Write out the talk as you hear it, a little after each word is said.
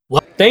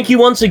Thank you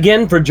once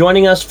again for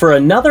joining us for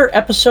another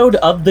episode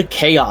of the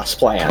Chaos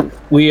Plan.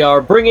 We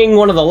are bringing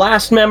one of the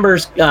last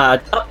members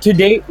up to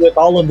date with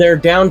all of their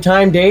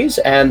downtime days,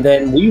 and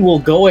then we will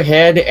go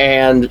ahead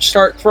and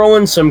start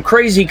throwing some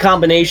crazy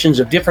combinations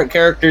of different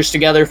characters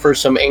together for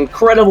some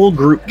incredible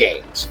group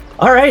games.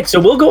 All right, so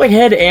we'll go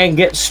ahead and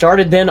get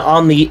started then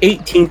on the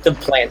 18th of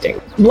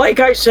planting. Like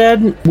I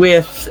said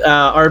with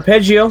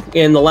Arpeggio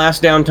in the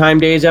last Downtime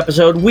Days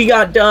episode, we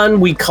got done,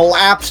 we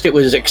collapsed, it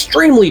was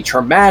extremely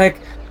traumatic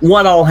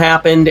what all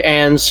happened,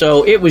 and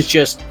so it was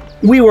just,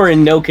 we were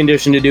in no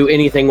condition to do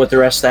anything with the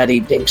rest of that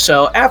evening.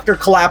 So after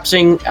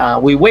collapsing,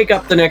 we wake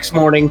up the next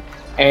morning,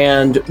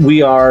 and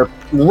we are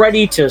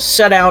ready to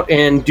set out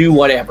and do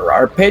whatever.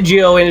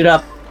 Arpeggio ended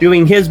up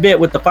doing his bit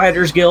with the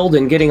Fighters Guild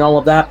and getting all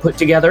of that put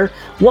together.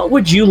 What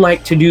would you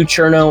like to do,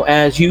 Cherno,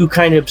 as you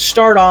kind of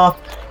start off,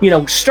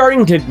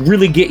 starting to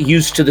really get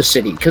used to the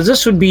city? Because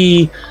this would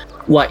be,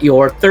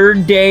 your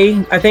third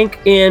day, I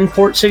think, in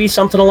Port City,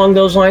 something along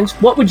those lines.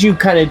 What would you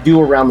kind of do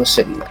around the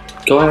city?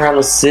 Going around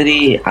the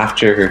city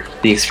after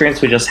the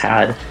experience we just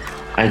had,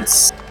 I'd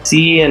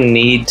see a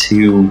need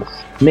to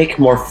make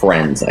more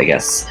friends, I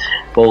guess.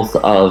 Both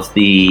of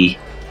the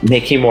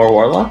making more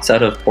warlocks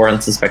out of poor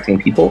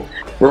unsuspecting people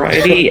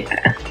variety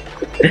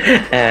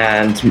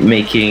and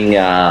making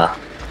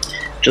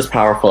just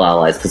powerful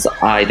allies, because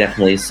I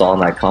definitely saw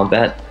in that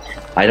combat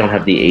I don't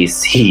have the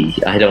AC,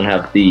 I don't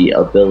have the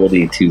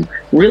ability to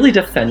really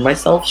defend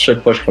myself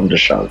should push come to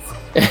shove.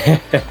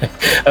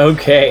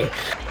 Okay,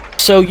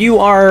 so you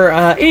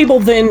are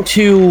able then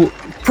to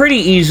pretty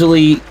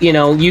easily,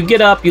 you get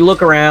up, you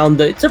look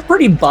around, it's a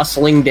pretty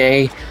bustling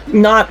day,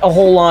 not a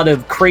whole lot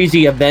of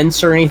crazy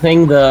events or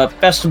anything. The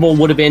festival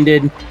would have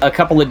ended a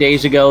couple of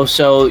days ago,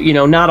 so,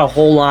 not a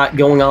whole lot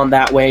going on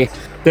that way.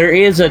 There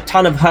is a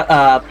ton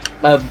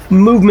of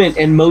movement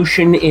and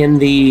motion in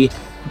the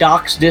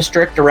docks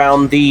district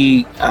around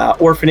the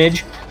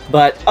orphanage,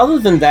 but other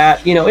than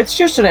that, it's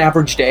just an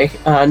average day,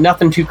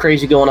 nothing too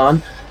crazy going on.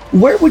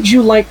 Where would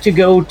you like to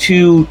go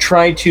to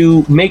try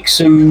to make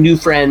some new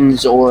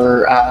friends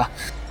or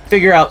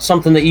figure out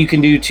something that you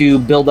can do to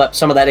build up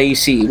some of that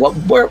AC?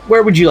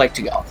 Where would you like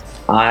to go?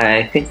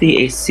 I think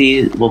the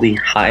AC will be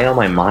high on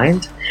my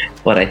mind,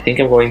 but I think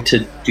I'm going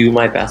to do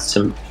my best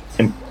to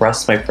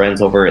impress my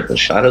friends over at the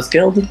Shadows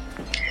Guild.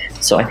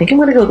 So I think I'm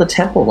going to go to the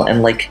temple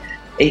and,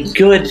 a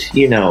good,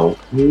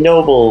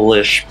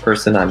 noble-ish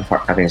person. I'm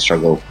having a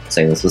struggle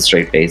saying this with a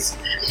straight face.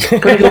 I'm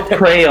going to go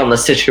pray on the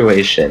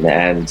situation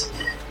and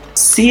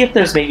see if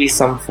there's maybe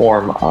some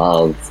form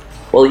of,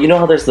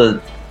 how there's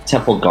the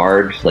temple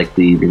guard,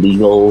 the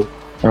legal,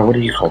 or what do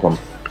you call them?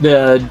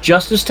 The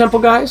Justice Temple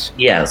guys?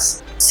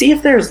 Yes. See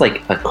if there's, a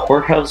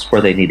courthouse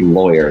where they need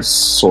lawyers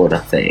sort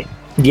of thing.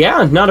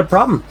 Yeah, not a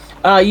problem.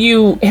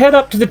 You head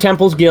up to the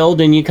Temples Guild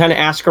and you kind of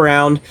ask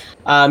around.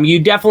 You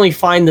definitely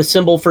find the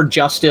symbol for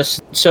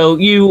justice. So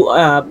you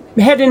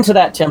head into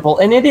that temple,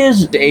 and it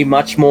is a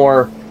much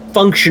more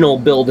functional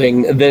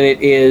building than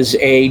it is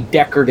a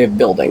decorative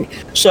building.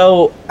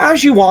 So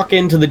as you walk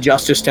into the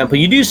Justice Temple,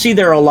 you do see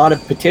there are a lot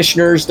of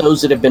petitioners,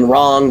 those that have been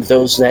wronged,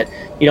 those that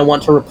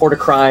want to report a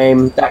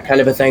crime, that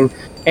kind of a thing.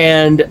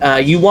 And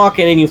you walk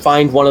in and you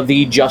find one of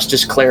the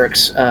Justice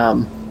Clerics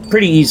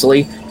pretty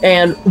easily.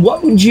 And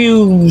what would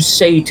you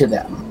say to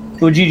them?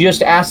 Would you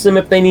just ask them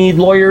if they need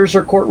lawyers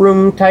or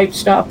courtroom type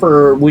stuff,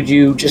 or would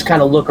you just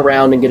kind of look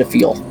around and get a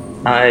feel?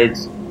 I'd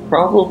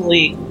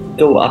probably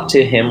go up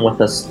to him with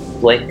a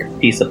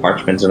blank piece of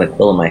parchment and a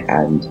quill in my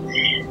hand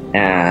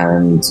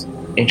and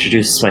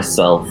introduce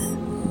myself.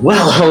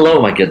 Well,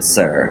 hello, my good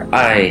sir.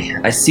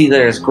 I see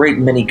there's great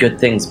many good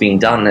things being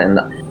done, and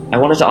I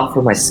wanted to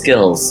offer my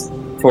skills.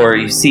 For,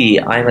 you see,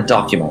 I'm a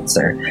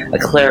documenter, a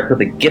cleric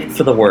with a gift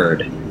for the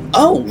word.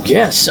 Oh,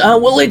 yes.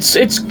 Well,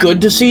 it's good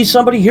to see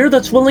somebody here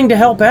that's willing to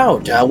help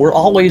out. We're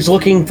always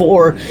looking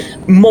for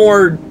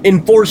more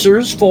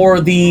enforcers for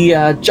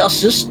the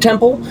Justice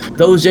Temple,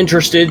 those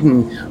interested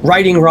in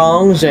righting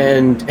wrongs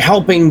and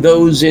helping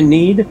those in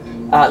need.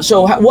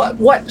 So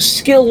what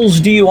skills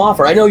do you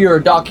offer? I know you're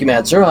a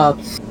documenter,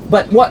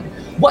 but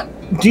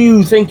what do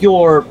you think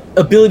your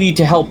ability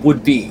to help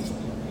would be?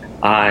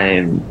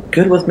 I'm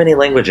good with many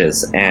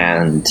languages,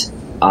 and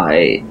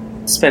I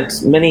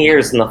spent many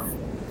years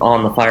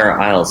on the Fire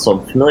Isles, so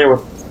I'm familiar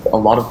with a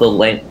lot of the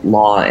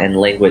law and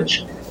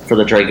language for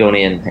the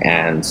Dragonian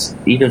and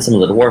even some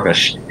of the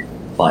Dwarvish.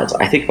 But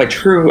I think my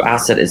true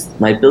asset is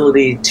my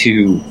ability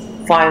to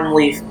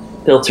finally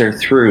filter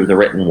through the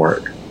written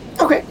word.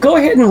 Okay, go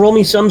ahead and roll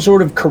me some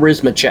sort of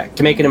charisma check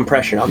to make an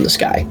impression on this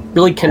guy.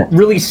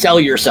 Really sell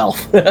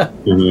yourself. Why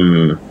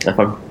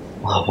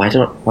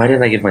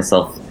didn't I give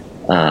myself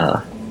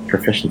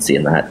proficiency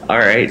in that? All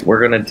right,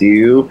 we're gonna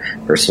do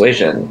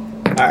persuasion.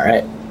 All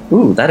right.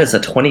 Ooh, that is a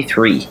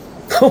 23.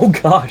 Oh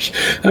gosh.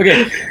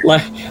 Okay.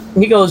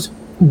 He goes,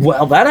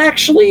 well, that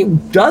actually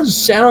does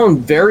sound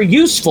very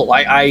useful.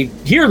 I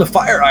hear the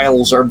Fire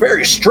Isles are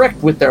very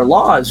strict with their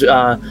laws.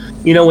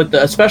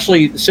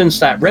 Especially since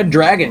that Red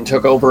Dragon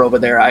took over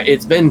there.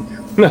 It's been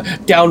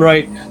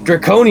downright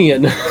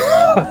draconian.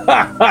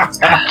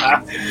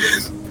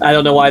 I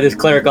don't know why this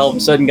cleric all of a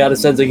sudden got a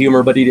sense of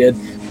humor, but he did.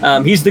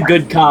 He's the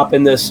good cop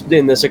in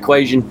this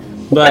equation.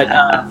 But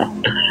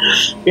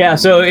yeah,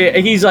 so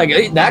he's like,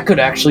 hey, that could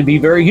actually be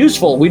very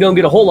useful. We don't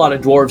get a whole lot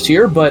of dwarves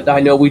here, but I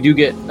know we do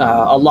get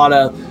a lot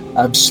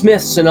of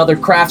smiths and other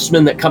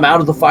craftsmen that come out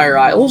of the Fire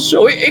Isles.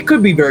 So it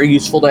could be very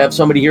useful to have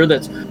somebody here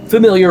that's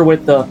familiar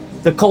with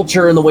the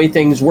culture and the way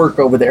things work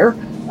over there.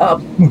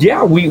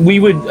 Yeah, we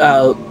would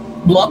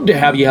love to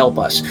have you help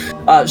us.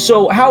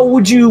 So how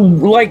would you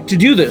like to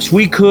do this?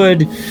 We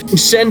could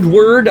send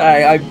word.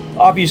 I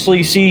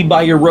obviously see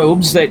by your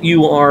robes that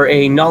you are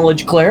a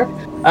knowledge cleric,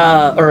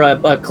 or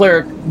a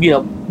cleric,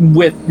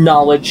 with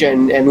knowledge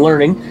and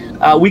learning.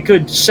 We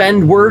could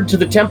send word to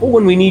the temple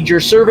when we need your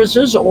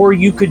services, or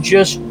you could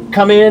just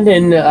come in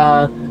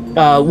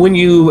and when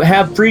you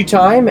have free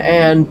time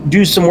and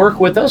do some work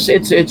with us.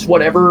 It's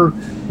whatever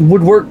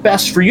would work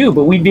best for you,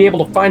 but we'd be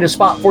able to find a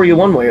spot for you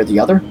one way or the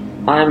other.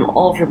 I'm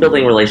all for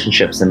building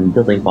relationships and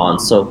building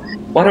bonds, so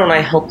why don't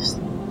I help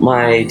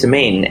my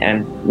domain,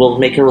 and we'll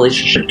make a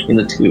relationship between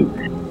the two,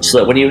 so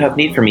that when you have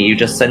need for me, you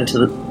just send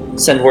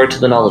word to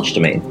the knowledge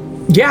domain.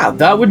 Yeah,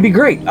 that would be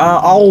great.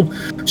 I'll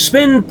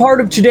spend part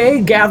of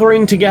today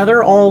gathering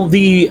together all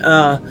the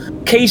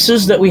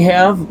cases that we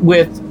have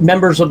with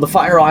members of the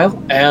Fire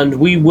Isle, and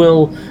we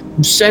will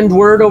send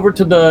word over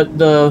to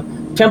the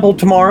temple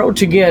tomorrow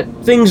to get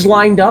things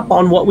lined up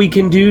on what we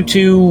can do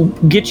to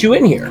get you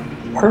in here.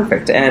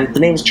 Perfect. And the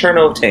name's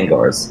Cherno of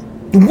Tangors.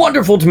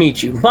 Wonderful to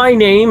meet you. My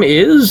name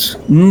is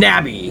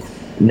Nabby.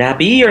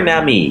 Nabby or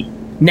Nami?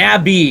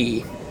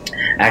 Nabby.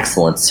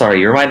 Excellent.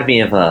 Sorry, you reminded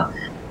me of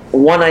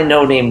one I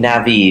know named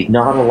Navi.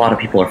 Not a lot of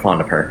people are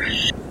fond of her.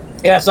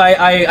 Yes,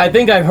 I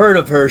think I've heard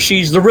of her.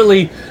 She's the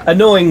really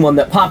annoying one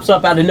that pops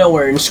up out of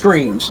nowhere and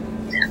screams.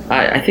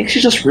 I think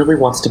she just really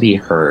wants to be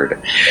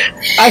heard.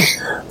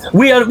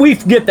 We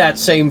get that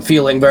same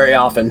feeling very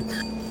often.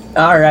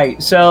 All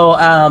right,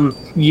 so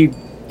you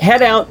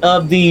head out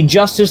of the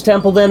Justice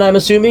Temple then, I'm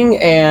assuming,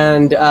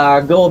 and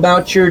go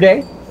about your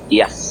day?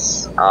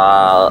 Yes.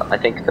 I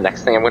think the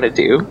next thing I'm going to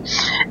do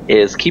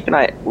is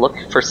look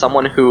for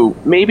someone who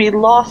maybe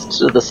lost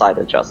to the side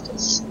of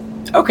justice.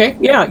 Okay,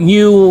 yeah,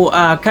 you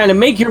kind of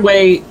make your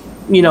way,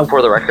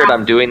 For the record,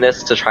 I'm doing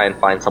this to try and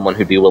find someone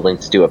who'd be willing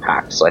to do a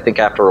pact, so I think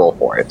I have to roll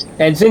for it.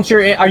 And since are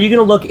you going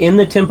to look in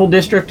the temple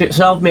district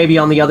itself, maybe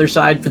on the other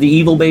side for the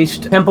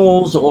evil-based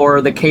temples,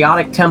 or the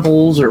chaotic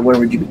temples, or where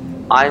would you be?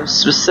 I'm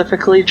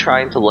specifically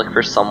trying to look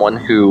for someone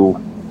who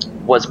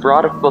was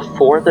brought up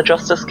before the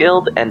Justice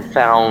Guild and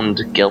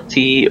found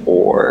guilty,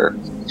 or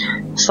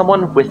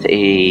someone with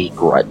a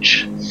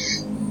grudge.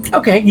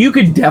 Okay, you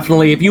could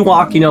definitely, if you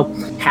walk,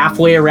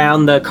 halfway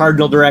around the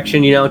cardinal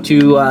direction,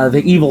 to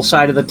the evil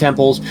side of the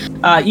temples,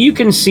 you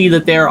can see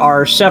that there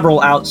are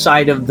several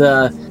outside of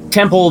the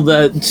temple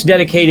that's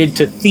dedicated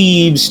to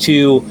thieves,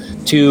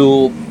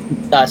 to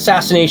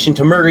assassination,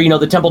 to murder,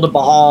 the temple to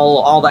Baal,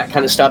 all that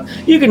kind of stuff.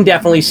 You can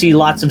definitely see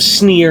lots of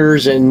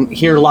sneers and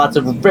hear lots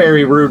of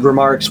very rude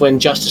remarks when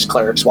justice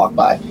clerics walk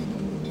by.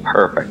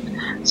 Perfect.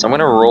 So I'm going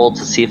to roll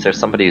to see if there's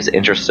somebody who's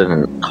interested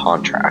in a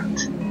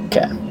contract.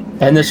 Okay.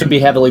 And this would be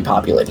heavily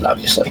populated,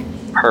 obviously.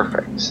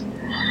 Perfect.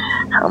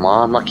 Come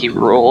on, lucky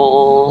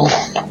roll.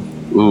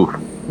 Ooh,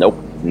 nope.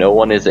 No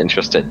one is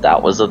interested.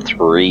 That was a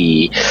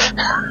 3.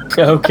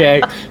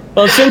 Okay.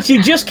 Well, since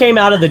you just came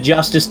out of the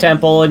Justice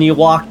Temple and you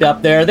walked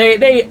up there,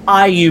 they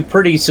eye you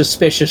pretty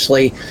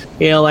suspiciously.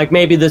 Like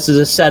maybe this is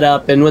a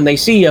setup, and when they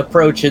see you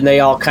approaching, they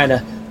all kind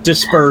of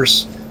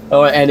disperse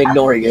and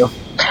ignore you.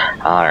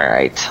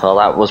 Alright. Well,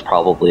 that was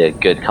probably a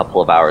good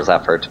couple of hours'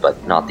 effort,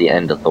 but not the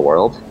end of the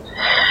world.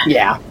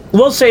 Yeah.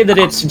 We'll say that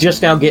it's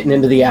just now getting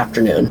into the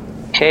afternoon.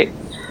 Okay.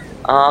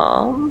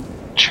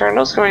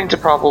 Cherno's going to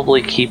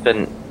probably keep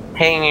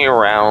hanging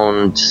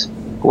around.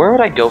 Where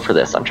would I go for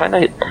this? I'm trying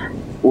to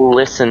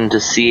listen to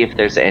see if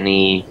there's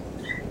any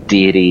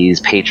deities,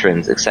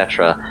 patrons,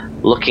 etc.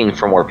 looking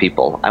for more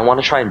people. I want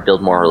to try and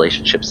build more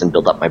relationships and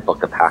build up my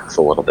book of hacks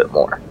a little bit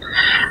more.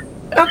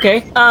 Okay.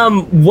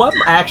 What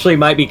actually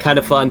might be kind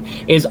of fun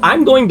is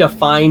I'm going to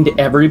find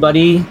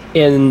everybody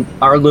in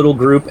our little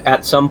group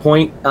at some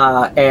point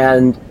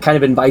and kind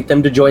of invite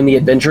them to join the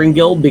Adventuring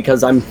Guild,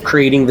 because I'm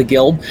creating the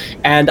guild.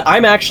 And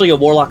I'm actually a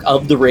warlock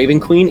of the Raven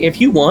Queen. If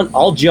you want,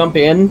 I'll jump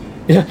in.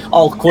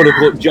 I'll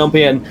quote-unquote jump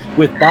in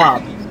with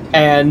Bob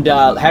and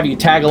have you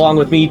tag along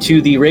with me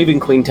to the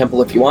Raven Queen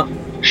Temple if you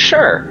want.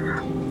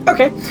 Sure.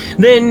 Okay.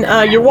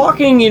 Then you're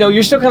walking,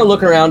 you're still kind of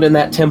looking around in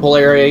that temple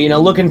area,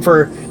 looking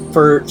for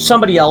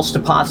somebody else to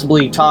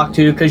possibly talk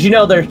to, because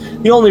there's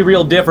the only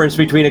real difference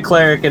between a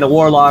cleric and a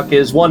warlock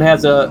is one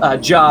has a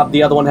job,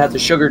 the other one has a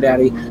sugar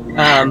daddy.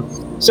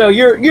 So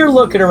you're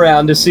looking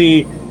around to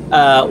see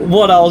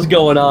what all's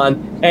going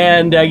on,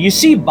 and you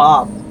see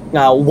Bob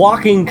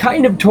walking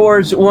kind of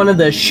towards one of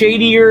the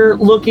shadier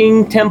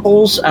looking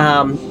temples.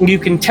 You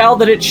can tell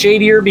that it's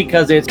shadier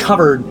because it's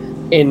covered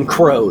in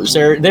crows.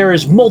 There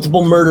is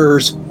multiple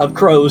murders of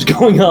crows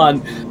going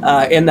on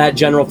in that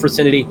general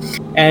vicinity,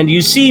 and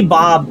you see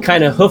Bob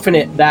kind of hoofing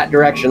it that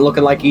direction,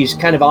 looking like he's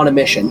kind of on a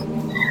mission.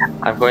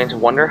 I'm going to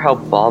wonder how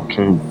Bob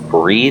can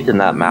breathe in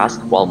that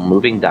mask while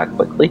moving that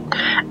quickly,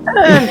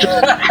 and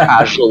just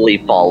casually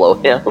follow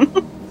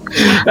him.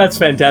 That's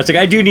fantastic.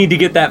 I do need to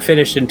get that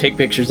finished and take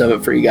pictures of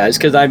it for you guys,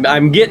 because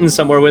I'm getting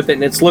somewhere with it,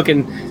 and it's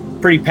looking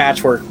pretty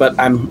patchwork, but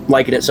I'm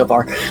liking it so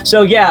far.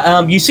 So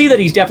yeah, you see that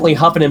he's definitely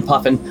huffing and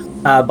puffing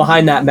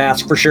behind that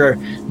mask for sure.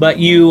 But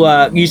you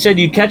said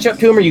you'd catch up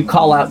to him, or you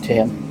call out to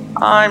him?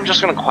 I'm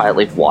just going to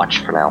quietly watch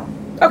for now.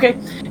 Okay.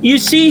 You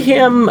see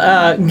him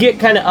get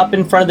kind of up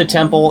in front of the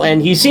temple,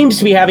 and he seems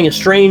to be having a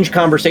strange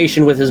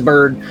conversation with his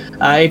bird.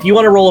 If you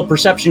want to roll a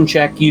perception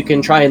check, you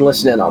can try and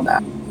listen in on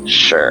that.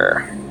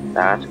 Sure.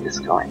 That is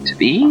going to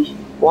be...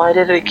 Why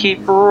did it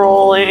keep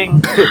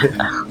rolling?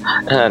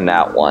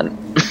 Nat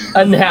 1.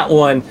 A nat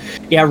 1.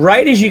 Yeah,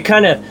 right as you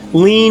kind of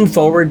lean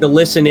forward to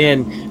listen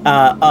in,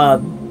 a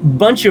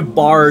bunch of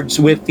bards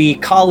with the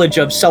College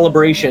of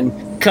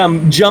Celebration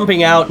come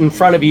jumping out in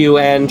front of you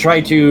and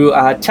try to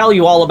tell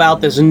you all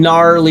about this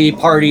gnarly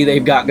party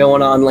they've got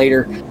going on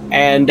later.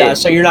 And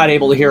so you're not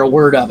able to hear a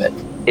word of it.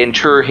 In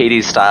true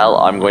Hades style,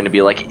 I'm going to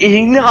be like,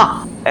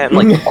 enough! And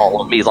like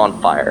all of me's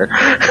on fire.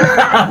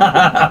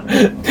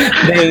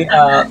 They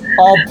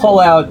all pull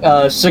out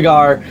a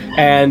cigar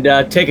and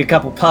take a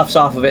couple puffs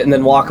off of it and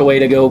then walk away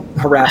to go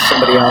harass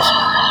somebody else.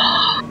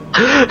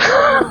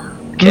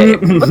 Okay.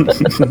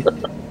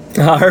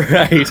 All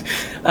right.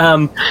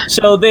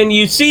 So then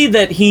you see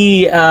that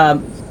he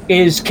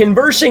is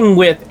conversing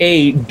with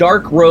a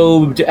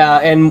dark-robed,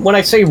 and when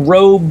I say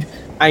robed,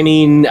 I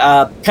mean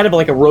kind of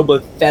like a robe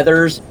of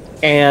feathers.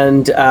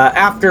 And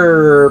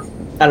after,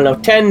 I don't know,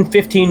 10,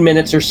 15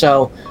 minutes or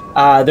so,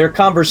 their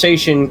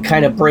conversation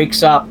kind of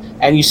breaks up,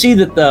 and you see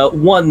that the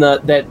one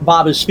that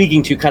Bob is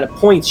speaking to kind of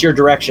points your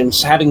direction,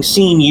 having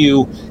seen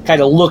you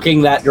kind of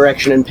looking that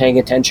direction and paying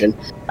attention.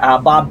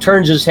 Bob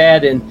turns his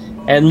head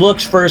and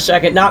looks for a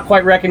second, not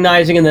quite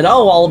recognizing, and then,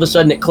 all of a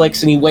sudden it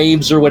clicks and he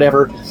waves or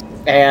whatever.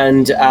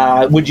 And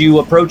would you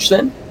approach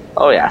then?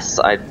 Oh, yes.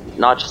 I'd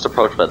not just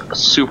approach, but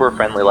super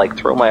friendly, like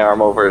throw my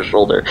arm over his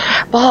shoulder.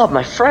 Bob,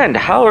 my friend,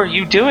 how are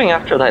you doing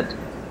after that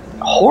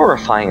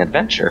horrifying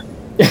adventure?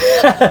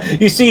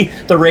 You see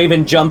the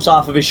raven jumps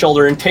off of his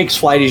shoulder and takes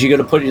flight as you go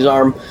to put your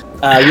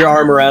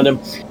arm around him.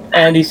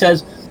 And he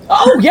says,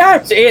 oh,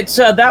 yeah, it's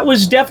that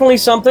was definitely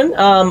something.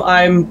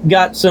 I've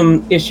got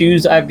some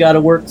issues I've got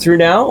to work through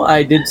now.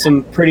 I did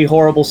some pretty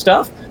horrible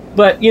stuff.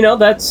 But,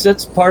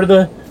 that's part of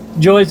the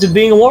joys of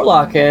being a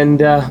warlock and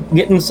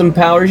getting some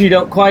powers you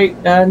don't quite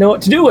know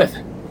what to do with.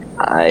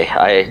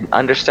 I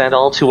understand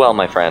all too well,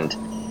 my friend.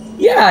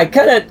 Yeah, I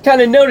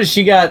kind of noticed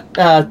you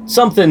got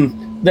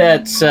something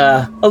that's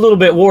a little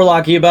bit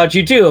warlocky about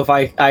you too, if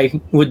I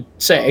would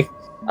say.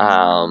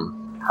 How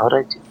would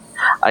I do?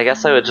 I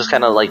guess I would just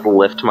kind of like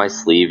lift my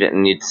sleeve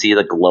and you'd see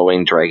the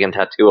glowing dragon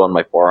tattoo on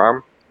my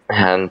forearm.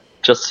 And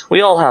we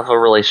all have a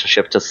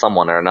relationship to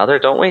someone or another,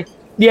 don't we?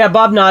 Yeah,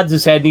 Bob nods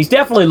his head, and he's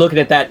definitely looking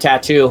at that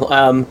tattoo,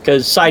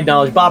 because, side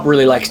knowledge, Bob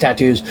really likes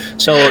tattoos.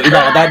 So,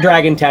 that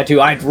dragon tattoo,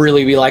 I'd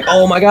really be like,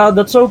 oh my god,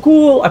 that's so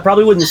cool. I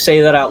probably wouldn't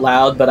say that out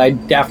loud, but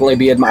I'd definitely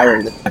be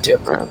admiring the tattoo.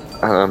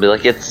 I'll be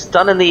like, it's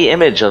done in the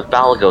image of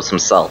Balagos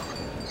himself.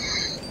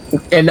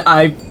 And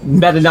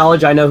meta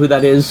knowledge, I know who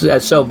that is,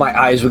 so my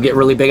eyes would get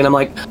really big, and I'm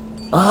like,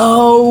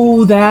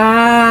 oh,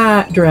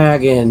 that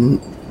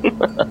dragon.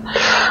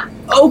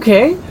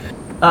 Okay.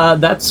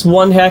 That's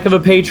one heck of a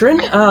patron.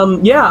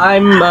 Yeah,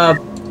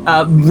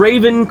 I'm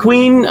Raven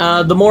Queen,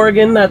 the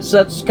Morrigan. That's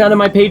kind of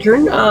my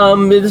patron.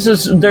 This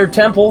is their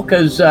temple,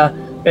 because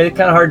it's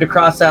kind of hard to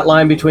cross that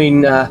line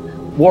between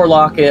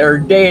warlock or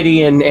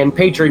deity and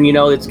patron.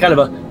 It's kind of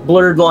a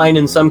blurred line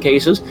in some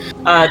cases.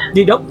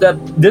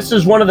 This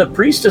is one of the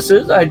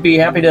priestesses. I'd be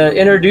happy to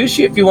introduce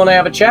you if you want to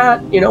have a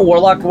chat.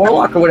 Warlock to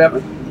warlock or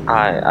whatever.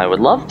 I would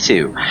love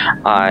to.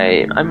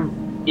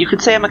 You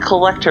could say I'm a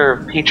collector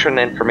of patron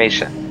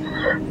information.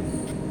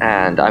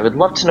 And I would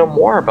love to know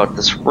more about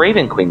this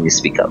Raven Queen you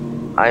speak of.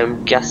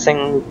 I'm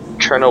guessing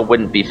Cherno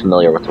wouldn't be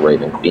familiar with the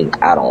Raven Queen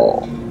at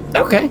all.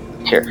 Okay.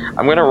 Here,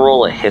 I'm going to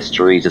roll a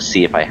history to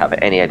see if I have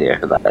any idea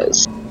who that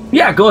is.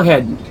 Yeah, go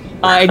ahead.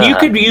 And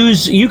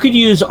you could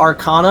use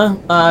Arcana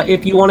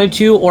if you wanted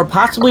to, or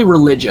possibly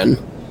Religion.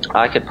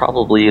 I could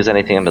probably use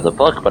anything under the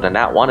book, but a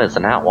nat 1 is a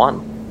nat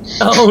 1.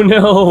 Oh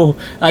no,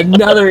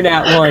 another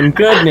nat 1.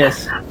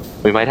 Goodness.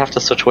 We might have to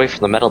switch away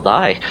from the metal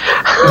die.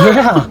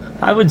 Yeah,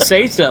 I would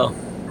say so.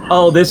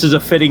 Oh, this is a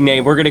fitting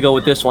name. We're going to go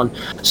with this one.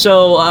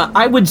 So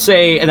I would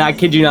say, and I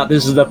kid you not,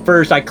 this is the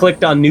first, I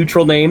clicked on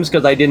neutral names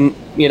because I didn't,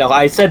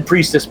 I said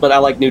priestess, but I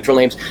like neutral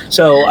names.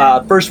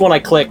 So first one I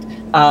clicked,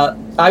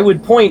 I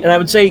would point and I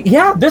would say,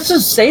 yeah, this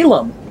is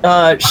Salem.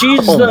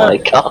 She's my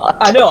God.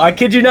 I know, I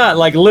kid you not,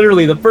 like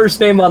literally the first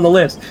name on the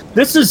list.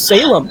 This is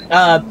Salem.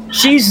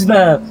 She's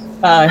the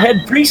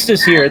head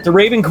priestess here at the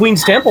Raven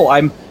Queen's Temple.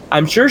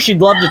 I'm sure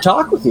she'd love to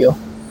talk with you.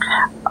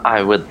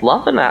 I would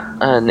love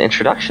an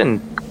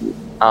introduction.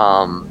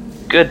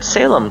 Good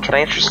Salem, can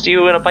I interest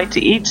you in a bite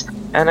to eat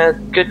and a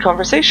good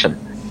conversation?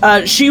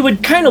 She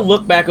would kind of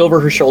look back over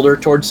her shoulder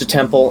towards the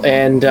temple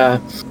and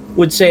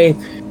would say,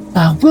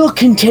 We'll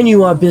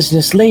continue our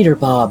business later,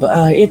 Bob.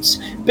 It's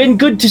been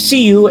good to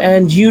see you,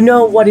 and you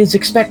know what is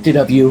expected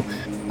of you.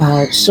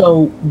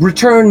 So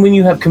return when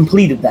you have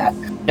completed that.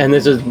 And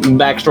this is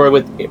backstory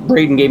with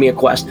Braden gave me a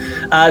quest.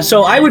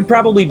 So Bob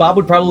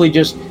would probably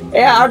just,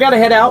 I gotta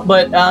head out,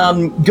 but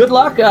good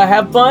luck,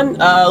 have fun.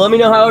 Let me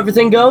know how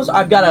everything goes.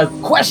 I've got a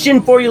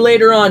question for you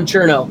later on,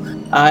 Cherno,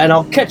 and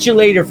I'll catch you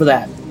later for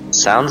that.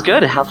 Sounds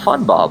good. Have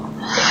fun, Bob.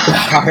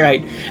 All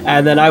right,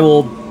 and then I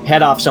will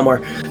head off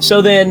somewhere.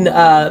 So then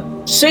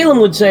Salem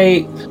would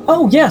say,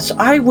 oh yes,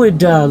 I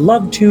would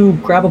love to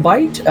grab a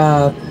bite.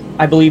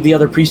 I believe the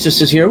other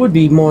priestesses here would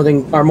be more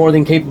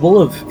than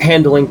capable of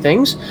handling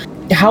things.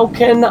 How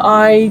can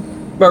I,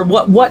 or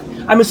what,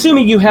 I'm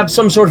assuming you have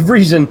some sort of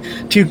reason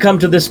to come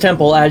to this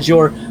temple as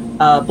your,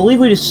 believe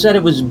we just said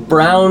it was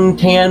brown,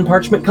 tan,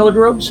 parchment colored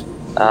robes?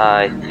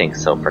 I think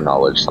so, for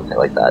knowledge, something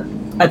like that.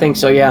 I think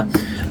so, yeah.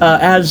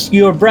 As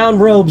your brown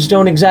robes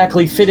don't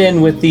exactly fit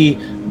in with the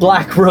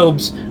black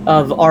robes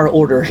of our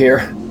order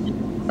here.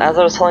 As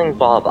I was telling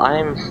Bob,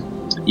 I'm,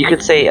 you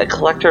could say, a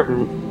collector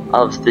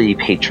of the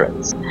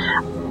patrons.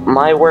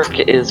 My work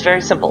is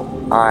very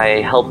simple.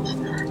 I help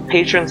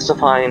patrons to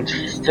find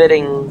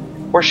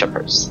fitting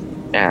worshippers,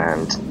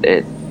 and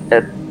it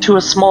to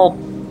a small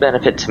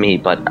benefit to me,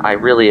 but I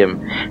really am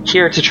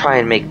here to try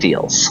and make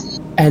deals.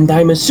 And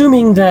I'm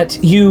assuming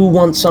that you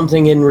want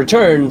something in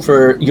return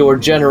for your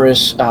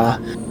generous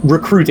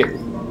recruiting.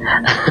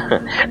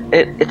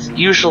 It's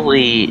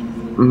usually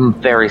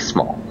very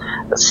small.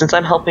 Since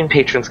I'm helping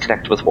patrons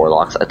connect with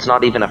warlocks, it's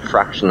not even a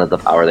fraction of the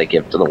power they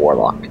give to the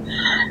warlock.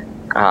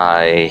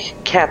 I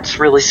can't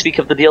really speak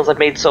of the deals I've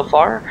made so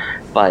far,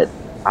 but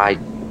I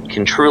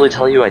can truly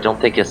tell you I don't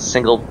think a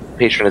single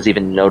patron has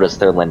even noticed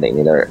they're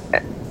lending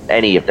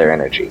any of their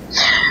energy.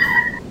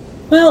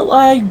 Well,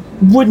 I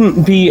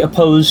wouldn't be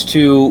opposed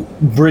to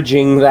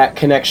bridging that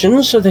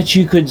connection so that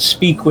you could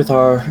speak with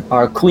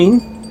our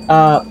queen.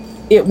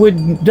 It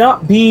would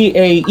not be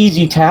a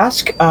easy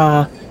task,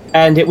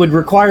 and it would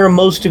require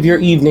most of your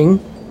evening,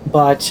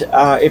 but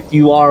if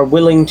you are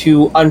willing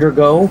to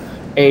undergo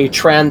a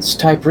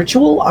trance-type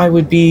ritual, I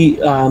would be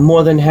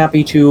more than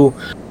happy to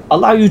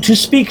allow you to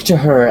speak to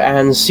her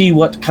and see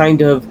what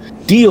kind of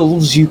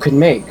deals you can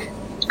make.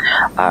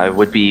 I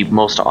would be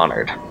most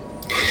honored.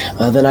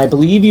 Then I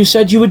believe you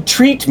said you would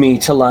treat me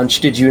to lunch,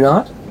 did you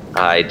not?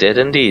 I did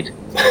indeed.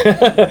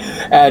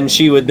 And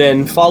she would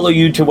then follow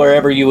you to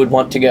wherever you would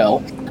want to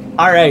go.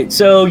 All right,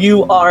 so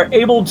you are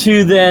able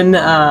to then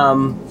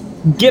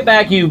get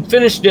back, you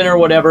finish dinner,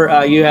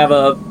 whatever, you have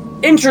a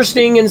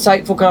interesting,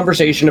 insightful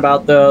conversation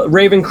about the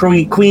Raven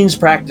Queen's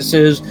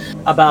practices,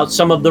 about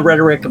some of the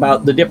rhetoric,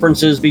 about the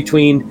differences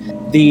between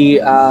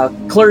the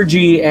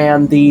clergy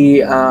and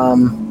the...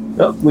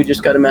 Oh, we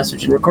just got a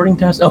message in recording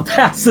test. Oh,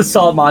 pass the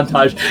salt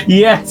montage.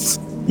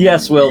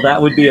 Yes, Will,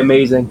 that would be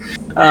amazing.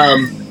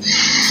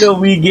 So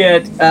we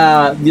get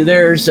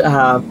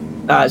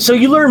so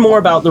you learn more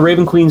about the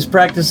Raven Queen's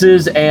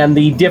practices and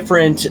the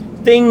different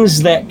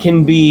things that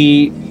can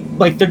be,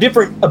 like the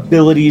different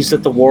abilities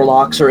that the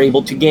warlocks are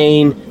able to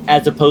gain,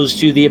 as opposed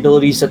to the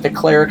abilities that the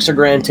clerics are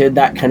granted,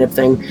 that kind of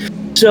thing.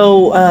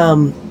 So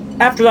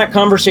after that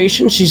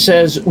conversation, she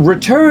says,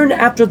 "Return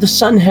after the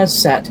sun has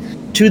set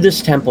to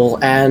this temple,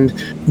 and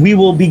we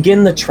will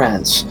begin the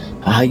trance.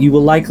 You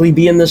will likely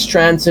be in this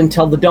trance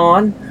until the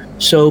dawn,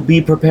 so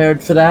be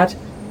prepared for that.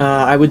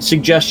 I would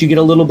suggest you get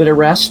a little bit of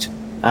rest.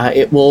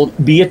 It will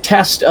be a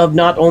test of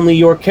not only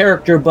your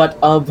character, but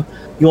of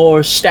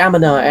your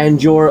stamina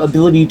and your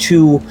ability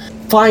to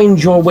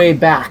find your way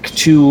back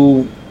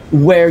to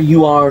where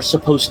you are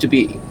supposed to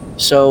be.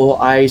 So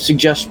I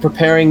suggest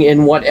preparing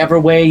in whatever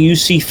way you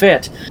see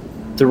fit.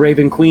 The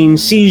Raven Queen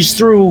sees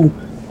through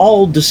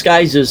all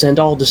disguises and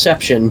all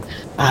deception.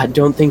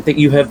 Don't think that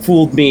you have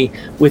fooled me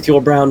with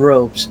your brown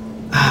robes.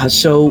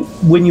 So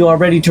when you are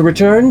ready to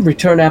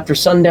return after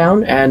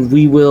sundown, and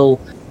we will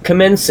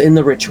commence in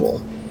the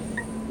ritual."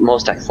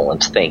 Most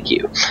excellent, thank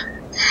you.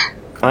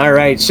 All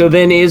right, so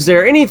then is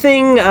there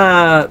anything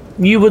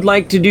you would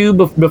like to do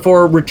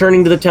before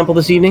returning to the temple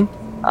this evening?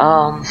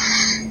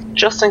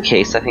 Just in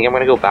case, I think I'm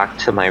going to go back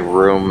to my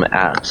room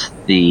at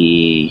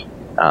the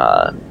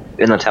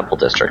in the temple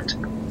district.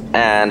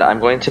 And I'm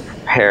going to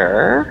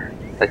prepare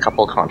a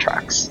couple of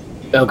contracts.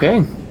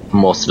 Okay.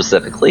 Most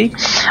specifically,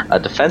 a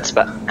defense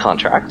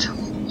contract,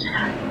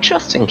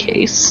 just in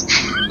case.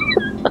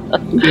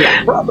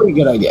 Yeah, probably a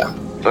good idea.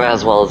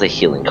 As well as a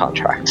healing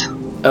contract.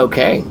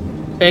 Okay.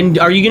 And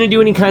are you going to do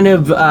any kind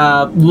of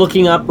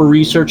looking up or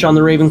research on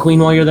the Raven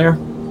Queen while you're there?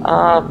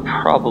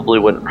 Probably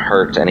wouldn't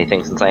hurt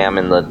anything since I am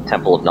in the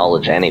Temple of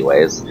Knowledge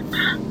anyways.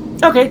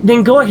 Okay,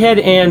 then go ahead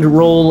and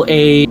roll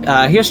a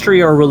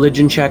history or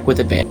religion check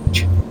with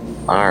advantage.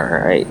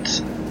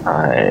 Alright.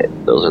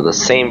 Those are the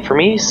same for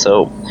me,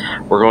 so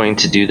we're going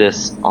to do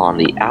this on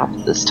the app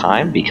this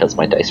time because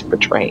my dice are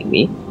betraying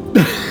me.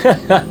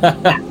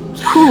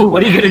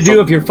 What are you going to do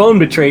if your phone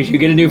betrays you?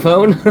 Get a new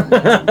phone?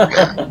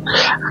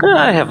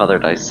 I have other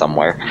dice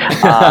somewhere.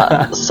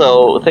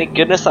 So thank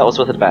goodness that was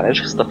with advantage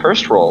because the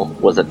first roll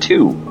was a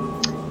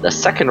 2. The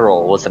second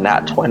roll was a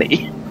nat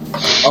 20.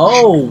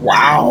 Oh,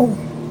 wow.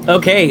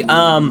 Okay,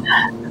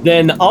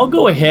 then I'll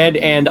go ahead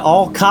and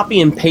I'll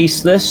copy and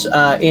paste this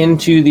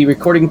into the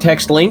recording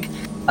text link,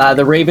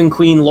 the Raven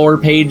Queen lore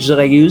page that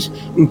I use.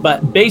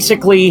 But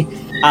basically,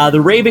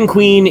 the Raven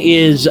Queen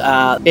is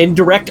in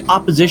direct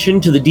opposition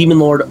to the Demon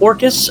Lord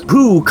Orcus,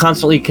 who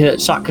constantly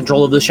sought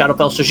control of the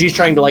Shadowfell. So she's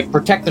trying to like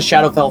protect the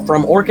Shadowfell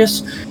from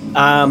Orcus.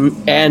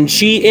 And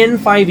she in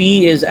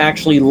 5e is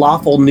actually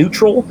lawful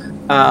neutral,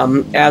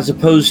 as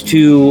opposed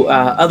to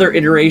other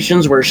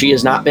iterations where she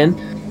has not been.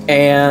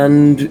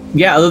 And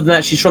yeah, other than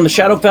that, she's from the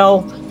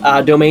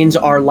Shadowfell. Domains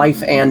are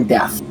life and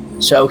death.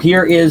 So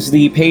here is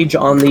the page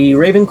on the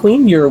Raven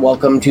Queen. You're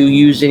welcome to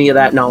use any of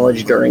that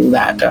knowledge during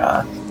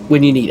that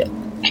when you need it.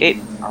 Okay,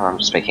 I'm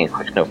just making a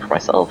quick note for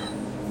myself.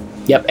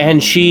 Yep,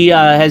 and she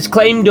has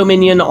claimed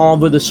dominion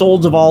over the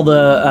souls of all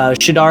the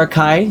Shadar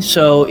Kai,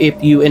 so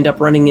if you end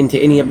up running into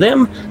any of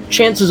them,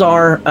 chances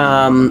are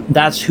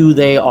that's who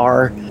they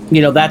are,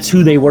 that's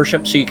who they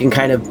worship, so you can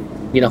kind of,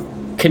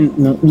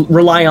 can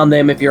rely on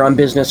them if you're on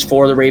business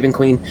for the Raven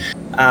Queen.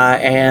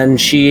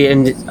 And she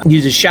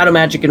uses shadow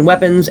magic and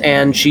weapons,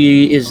 and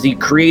she is the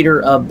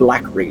creator of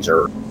Black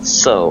Razor.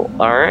 So,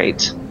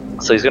 alright.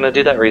 So he's going to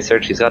do that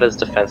research. He's got his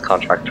defense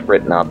contract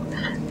written up,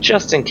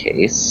 just in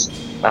case.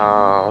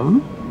 I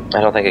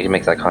don't think I can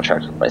make that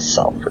contract with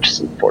myself, which is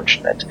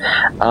unfortunate.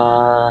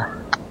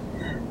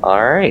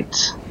 Alright.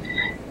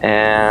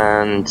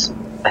 And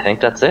I think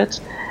that's it.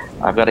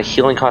 I've got a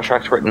healing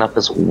contract written up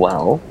as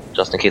well,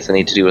 just in case I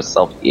need to do a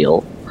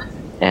self-heal.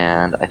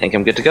 And I think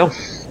I'm good to go.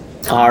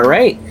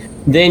 Alright.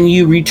 Then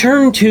you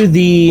return to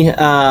the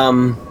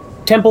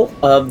temple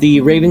of the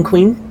Raven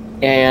Queen,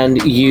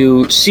 and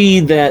you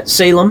see that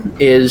Salem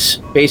is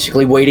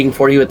basically waiting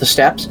for you at the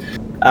steps.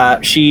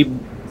 She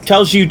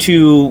tells you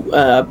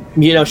to,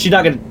 she's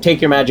not going to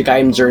take your magic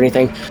items or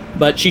anything,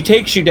 but she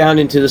takes you down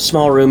into the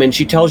small room and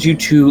she tells you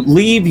to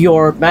leave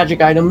your magic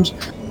items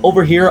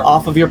over here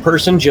off of your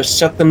person, just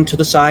set them to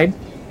the side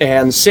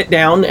and sit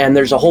down, and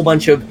there's a whole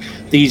bunch of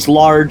these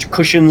large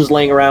cushions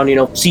laying around,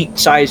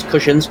 seat-sized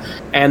cushions,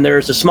 and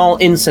there's a small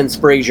incense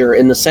brazier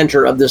in the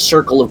center of this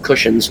circle of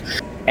cushions.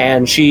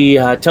 And she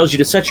tells you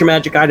to set your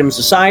magic items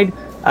aside.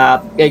 I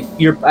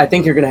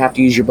think you're going to have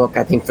to use your book,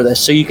 for this,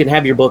 so you can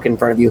have your book in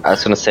front of you. I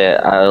was going to say,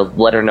 I'll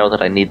let her know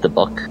that I need the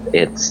book.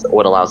 It's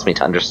what allows me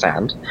to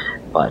understand,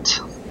 but...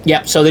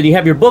 Yep, so then you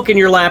have your book in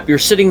your lap, you're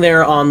sitting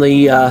there on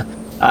the...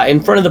 in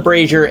front of the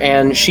brazier,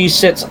 and she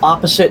sits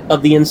opposite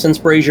of the incense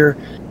brazier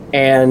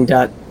and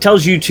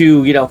tells you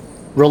to,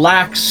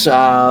 relax,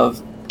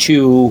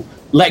 to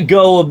let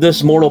go of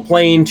this mortal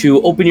plane,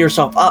 to open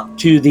yourself up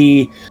to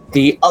the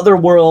other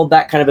world,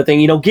 that kind of a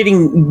thing.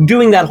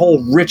 Doing that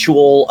whole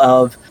ritual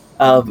of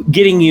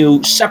getting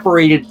you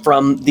separated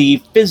from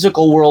the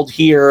physical world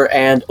here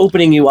and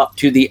opening you up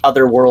to the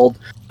other world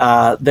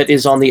that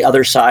is on the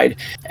other side.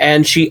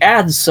 And she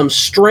adds some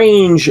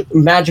strange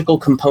magical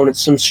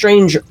components, some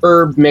strange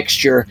herb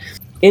mixture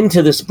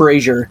into this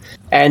brazier,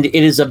 and it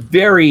is a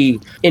very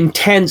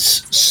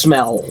intense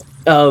smell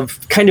of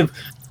kind of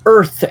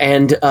earth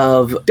and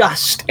of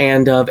dust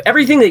and of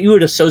everything that you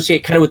would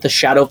associate kind of with the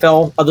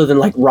Shadowfell, other than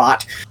like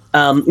rot.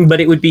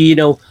 But it would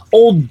be,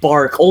 old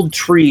bark, old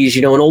trees,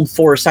 an old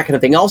forest, that kind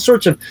of thing. All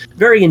sorts of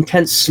very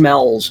intense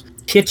smells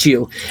hit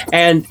you,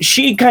 and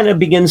she kind of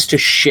begins to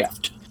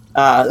shift.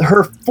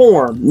 Her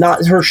form,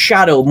 not her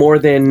shadow, more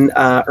than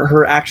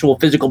her actual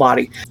physical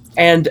body.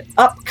 And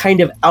up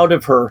kind of out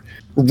of her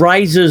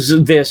rises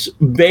this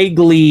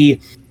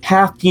vaguely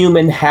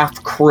half-human,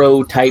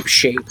 half-crow type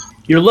shape.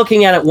 You're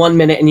looking at it 1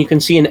 minute and you can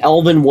see an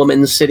elven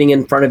woman sitting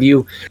in front of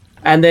you.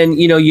 And then,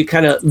 you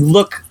kind of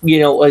look,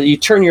 you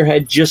turn your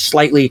head just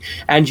slightly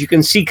and you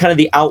can see kind of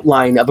the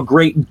outline of a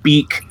great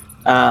beak.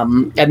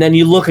 And then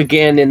you look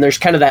again and there's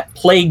kind of that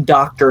plague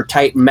doctor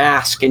type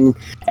mask, and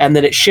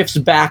then it shifts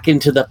back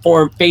into the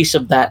face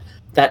of that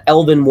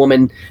elven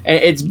woman.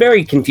 It's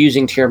very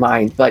confusing to your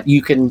mind, but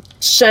you can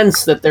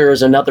sense that there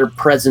is another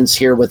presence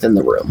here within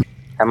the room.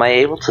 Am I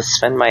able to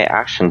spend my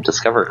action,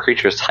 discover a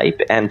creature's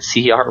type and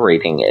CR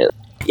rating it?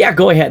 Yeah,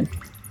 go ahead.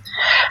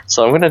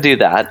 So I'm going to do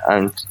that.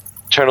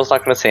 Cherno's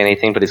not going to say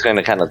anything, but he's going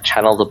to kind of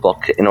channel the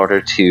book in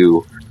order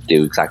to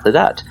do exactly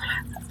that.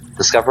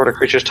 Discover what a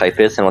creature's type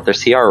is and what their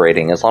CR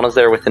rating, as long as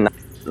they're within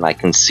and I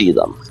can see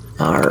them.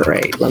 All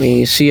right, let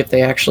me see if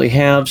they actually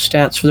have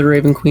stats for the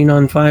Raven Queen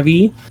on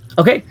 5e.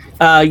 Okay,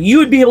 you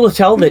would be able to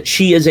tell that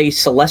she is a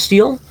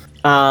Celestial,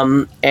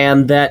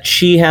 and that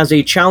she has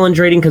a challenge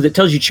rating, because it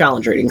tells you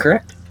challenge rating,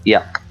 correct?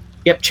 Yeah.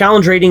 Yep,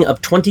 challenge rating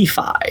of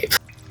 25.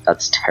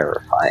 That's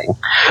terrifying.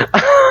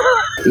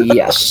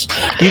 Yes.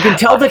 You can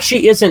tell that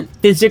she isn't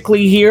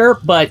physically here,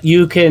 but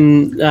you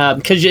can,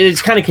 because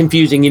it's kind of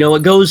confusing.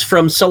 It goes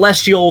from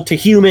Celestial to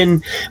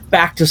human,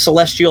 back to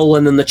Celestial,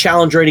 and then the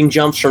challenge rating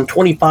jumps from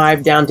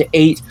 25 down to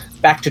 8,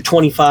 back to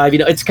 25.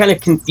 It's kind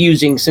of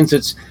confusing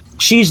since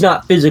she's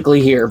not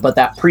physically here, but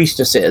that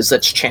priestess is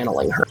that's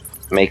channeling her.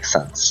 Makes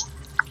sense.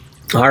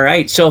 All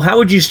right, so how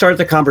would you start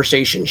the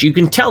conversations? You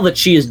can tell that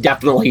she is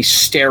definitely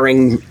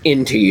staring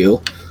into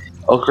you.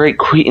 Oh, great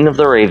Queen of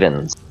the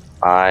Ravens.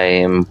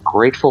 I'm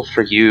grateful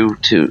for you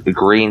to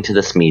agreeing to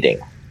this meeting.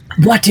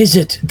 What is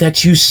it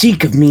that you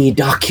seek of me,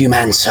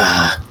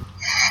 Documancer?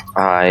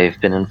 I've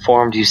been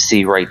informed you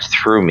see right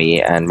through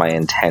me and my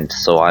intent,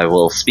 so I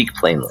will speak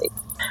plainly.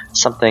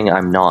 Something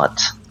I'm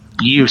not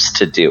used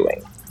to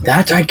doing.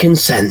 That I can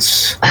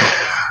sense.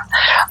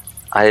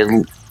 I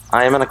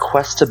am on a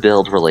quest to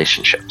build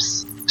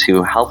relationships,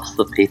 to help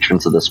the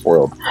patrons of this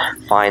world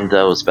find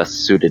those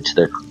best suited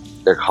to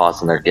their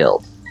cause and their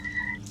guild,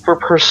 for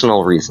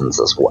personal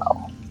reasons as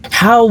well.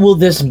 How will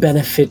this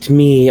benefit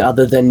me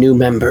other than new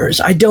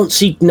members? I don't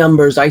seek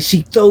numbers, I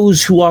seek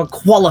those who are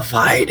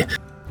qualified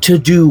to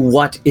do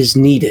what is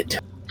needed.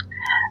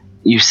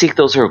 You seek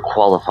those who are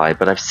qualified,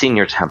 but I've seen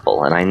your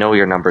temple, and I know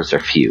your numbers are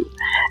few.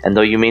 And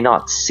though you may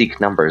not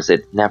seek numbers,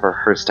 it never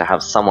hurts to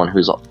have someone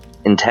whose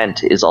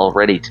intent is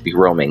already to be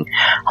roaming,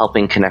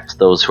 helping connect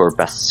those who are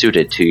best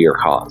suited to your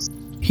cause.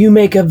 You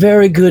make a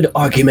very good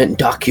argument,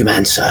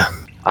 Documancer.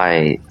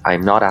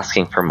 I'm not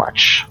asking for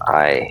much.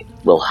 I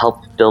will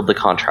help build the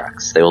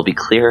contracts. They will be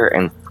clear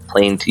and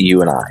plain to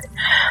you and I.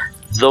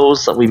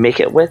 Those that we make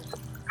it with,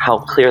 how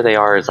clear they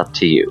are is up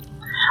to you.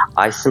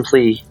 I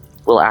simply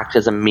will act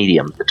as a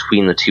medium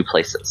between the two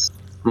places,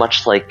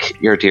 much like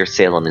your dear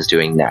Salem is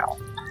doing now.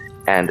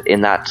 And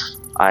in that,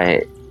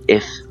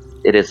 if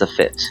it is a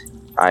fit,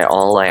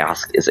 all I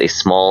ask is a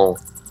small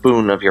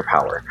boon of your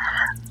power,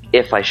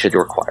 if I should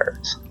require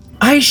it.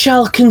 I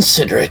shall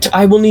consider it.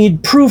 I will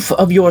need proof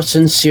of your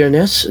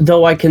sincereness,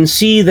 though I can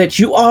see that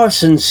you are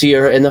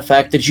sincere in the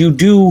fact that you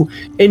do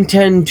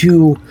intend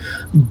to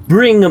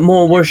bring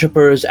more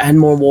worshippers and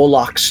more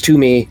warlocks to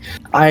me.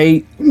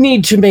 I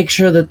need to make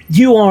sure that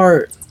you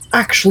are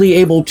actually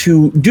able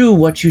to do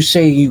what you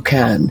say you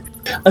can.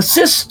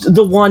 Assist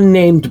the one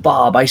named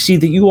Bob. I see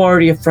that you are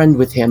already a friend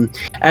with him,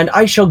 and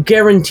I shall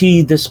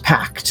guarantee this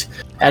pact,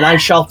 and I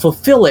shall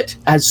fulfill it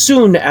as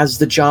soon as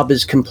the job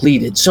is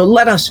completed. So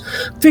let us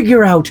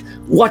figure out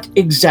what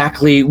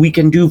exactly we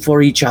can do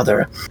for each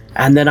other,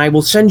 and then I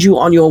will send you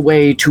on your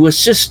way to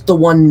assist the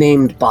one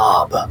named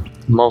Bob.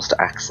 Most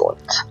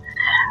excellent.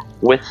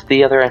 With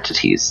the other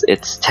entities,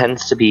 it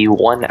tends to be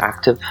one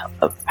active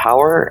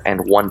power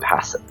and one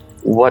passive.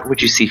 What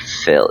would you see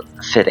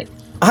fitting?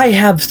 I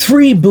have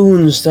 3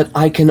 boons that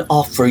I can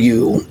offer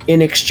you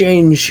in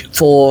exchange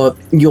for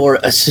your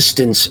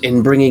assistance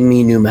in bringing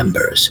me new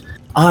members.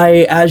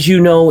 I, as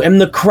you know, am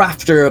the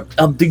crafter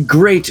of the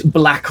great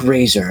Black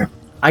Razor.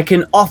 I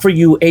can offer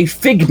you a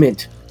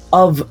figment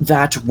of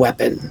that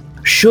weapon.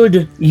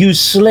 Should you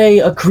slay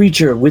a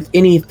creature with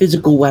any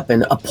physical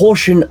weapon, a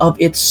portion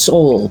of its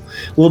soul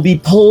will be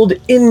pulled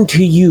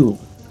into you,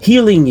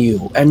 healing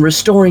you and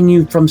restoring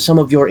you from some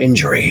of your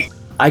injury.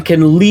 I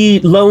can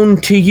loan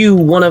to you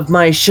one of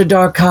my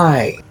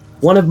Shadarkai,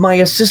 one of my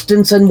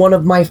assistants and one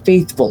of my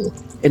faithful.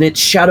 In its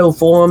shadow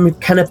form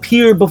can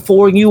appear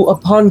before you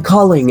upon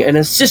calling and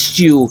assist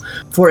you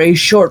for a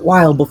short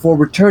while before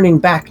returning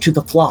back to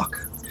the flock.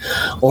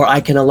 Or I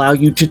can allow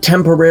you to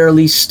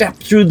temporarily step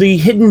through the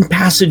hidden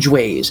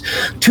passageways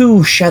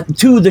to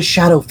the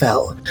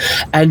Shadowfell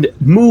and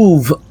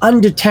move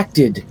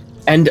undetected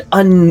and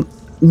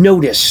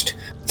unnoticed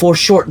for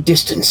short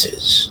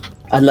distances.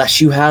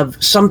 Unless you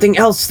have something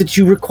else that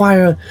you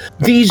require,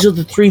 these are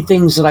the 3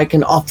 things that I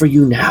can offer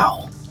you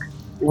now.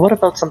 What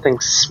about something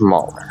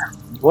smaller?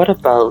 What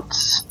about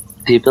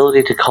the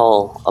ability to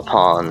call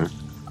upon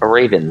a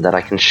raven that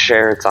I can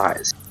share its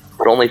eyes,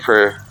 but only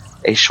for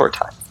a short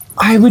time?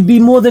 I would be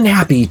more than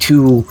happy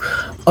to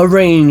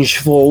arrange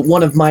for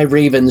one of my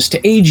ravens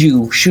to aid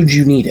you should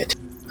you need it.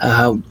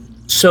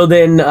 So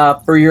then,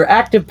 for your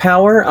active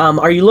power,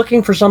 are you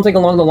looking for something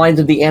along the lines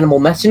of the animal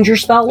messenger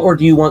spell, or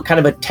do you want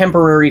kind of a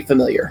temporary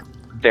familiar?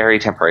 Very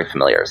temporary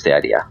familiar is the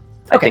idea.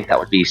 Okay. I think that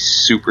would be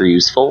super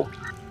useful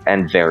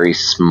and very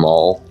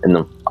small in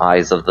the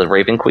eyes of the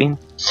Raven Queen.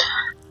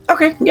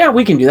 Okay, yeah,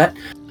 we can do that.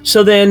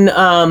 So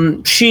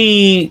then,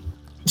 she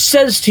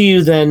says to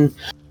you then,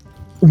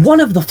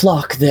 one of the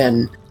flock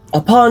then,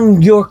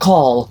 upon your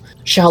call,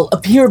 shall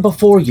appear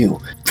before you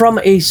from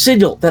a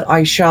sigil that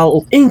I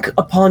shall ink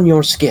upon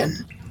your skin.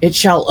 It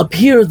shall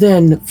appear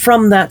then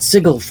from that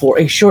sigil for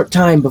a short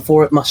time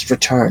before it must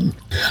return.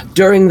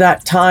 During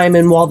that time,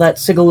 and while that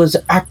sigil is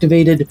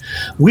activated,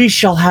 we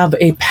shall have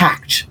a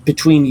pact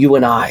between you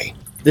and I.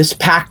 This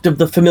pact of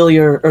the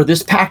familiar, or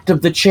this pact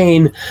of the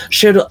chain,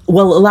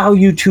 will allow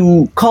you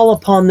to call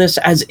upon this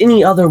as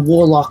any other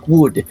warlock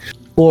would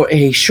for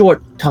a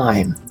short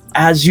time.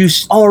 As you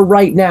are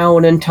right now,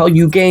 and until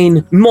you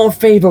gain more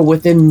favor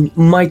within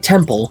my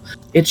temple,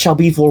 it shall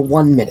be for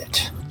 1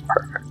 minute.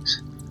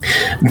 Perfect.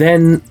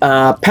 Then,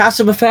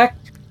 passive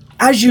effect.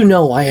 As you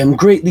know, I am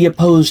greatly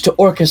opposed to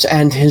Orcus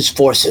and his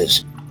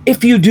forces.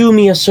 If you do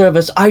me a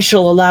service, I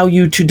shall allow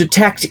you to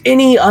detect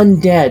any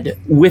undead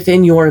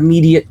within your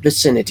immediate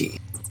vicinity.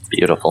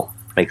 Beautiful.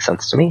 Makes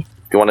sense to me.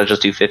 Do you want to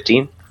just do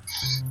 15?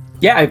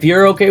 Yeah, if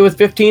you're okay with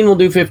 15, we'll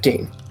do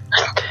 15.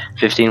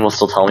 15 will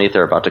still tell me if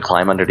they're about to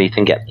climb underneath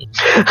and get me.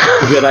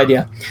 Good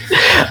idea.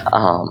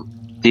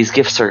 These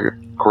gifts are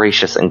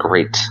gracious and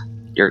great.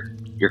 Your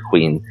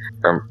queen,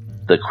 or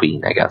the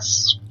queen, I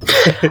guess.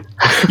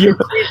 Your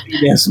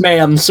creepiness,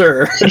 ma'am,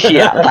 sir.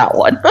 Yeah, that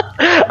one.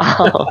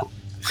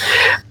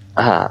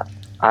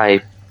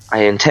 I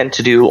intend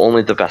to do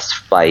only the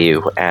best by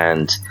you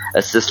and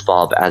assist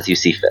Bob as you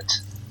see fit.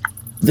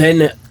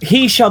 Then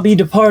he shall be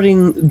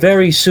departing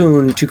very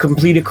soon to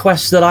complete a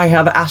quest that I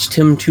have asked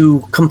him to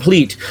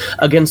complete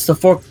against the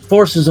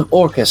forces of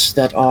Orcus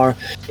that are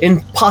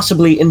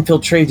possibly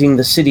infiltrating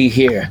the city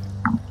here.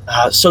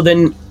 So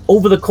then,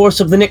 over the course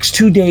of the next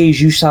 2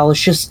 days, you shall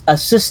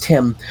assist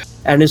him,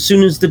 and as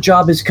soon as the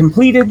job is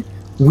completed,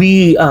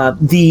 these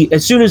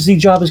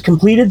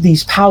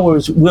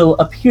powers will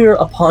appear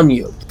upon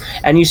you.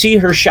 And you see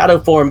her shadow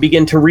form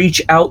begin to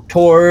reach out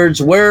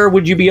towards where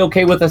would you be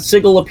okay with a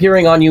sigil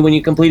appearing on you when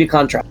you complete a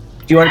contract?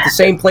 Do you want it the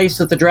same place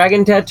that the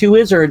dragon tattoo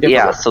is, or a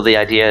different one? So the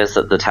idea is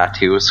that the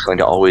tattoo is going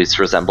to always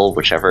resemble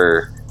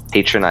whichever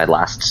patron I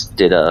last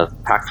did a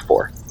pact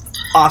for.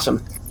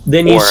 Awesome.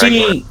 Then you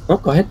see... Oh,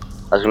 go ahead.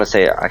 I was going to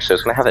say, actually, I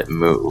was going to have it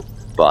move,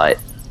 but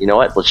you know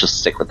what? Let's just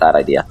stick with that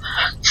idea.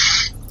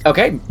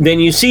 Okay,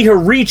 then you see her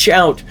reach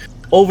out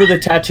over the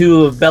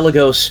tattoo of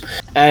Belagos,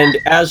 and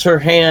as her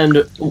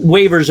hand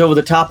wavers over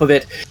the top of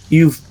it,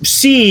 you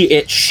see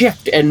it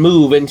shift and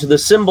move into the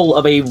symbol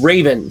of a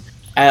raven,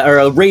 or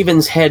a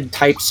raven's head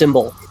type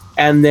symbol,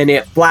 and then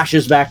it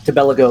flashes back to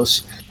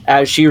Belagos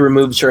as she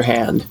removes her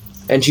hand.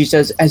 And she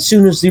says, as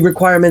soon as the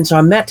requirements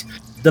are met,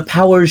 the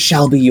powers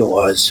shall be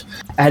yours.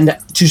 And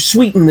to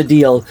sweeten the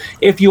deal,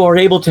 if you are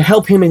able to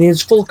help him in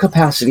his full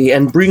capacity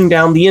and bring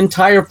down the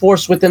entire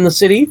force within the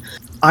city,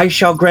 I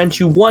shall grant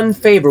you one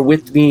favor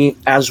with me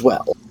as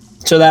well.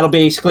 So that'll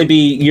basically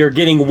be you're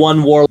getting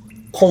one war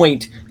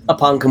point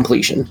upon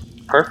completion.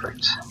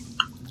 Perfect.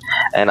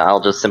 And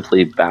I'll just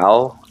simply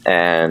bow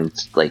and,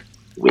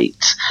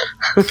 wait.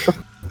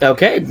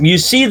 Okay, you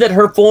see that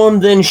her form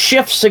then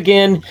shifts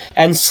again,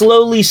 and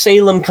slowly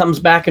Salem comes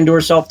back into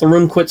herself. The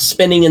room quits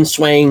spinning and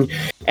swaying,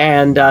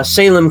 and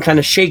Salem kind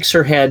of shakes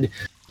her head,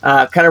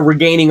 kind of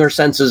regaining her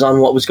senses on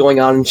what was going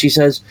on, and she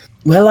says,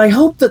 well, I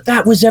hope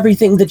that was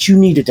everything that you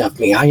needed of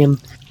me. I am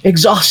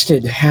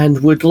exhausted and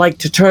would like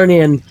to turn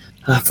in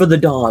for the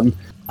dawn.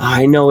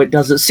 I know it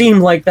doesn't seem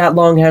like that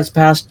long has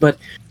passed, but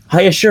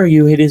I assure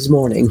you it is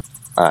morning.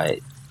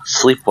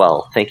 Sleep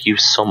well. Thank you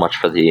so much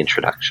for the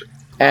introduction.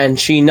 And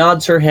she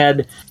nods her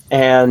head,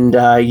 and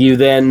you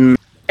then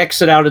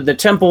exit out of the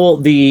temple.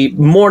 The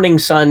morning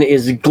sun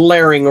is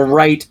glaring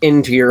right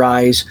into your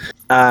eyes.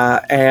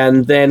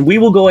 And then we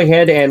will go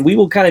ahead and we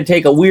will kind of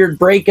take a weird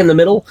break in the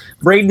middle.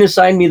 Braden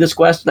assigned me this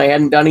quest, and I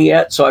hadn't done it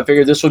yet, so I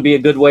figured this would be a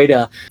good way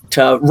to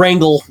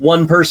wrangle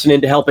one person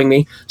into helping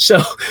me.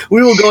 So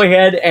we will go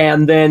ahead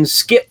and then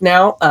skip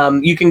now.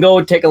 You can go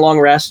and take a long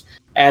rest,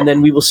 and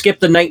then we will skip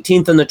the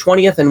 19th and the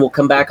 20th, and we'll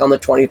come back on the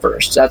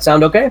 21st. Does that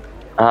sound okay?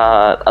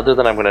 Other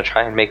than I'm going to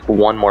try and make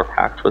one more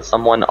pact with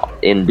someone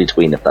in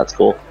between, if that's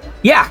cool.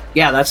 Yeah,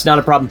 that's not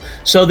a problem.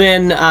 So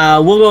then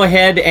we'll go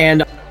ahead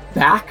and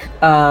back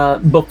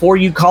before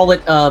you call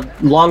it a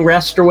long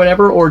rest or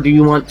whatever, or do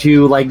you want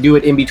to do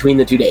it in between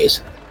the 2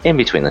 days? In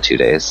between the 2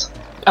 days.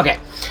 Okay,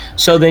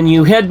 so then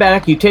you head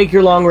back, you take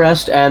your long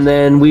rest, and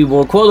then we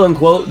will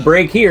quote-unquote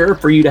break here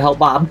for you to help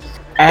Bob.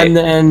 And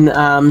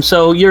then,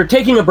 so you're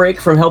taking a break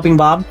from helping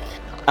Bob,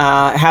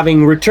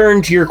 having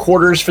returned to your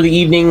quarters for the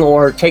evening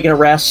or taken a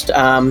rest,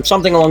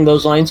 something along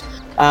those lines.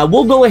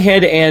 We'll go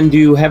ahead and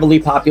do heavily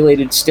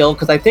populated still,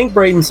 because I think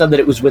Braden said that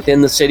it was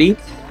within the city.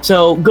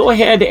 So go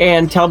ahead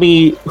and tell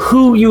me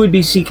who you would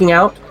be seeking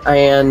out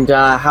and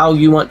how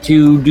you want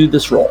to do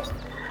this role.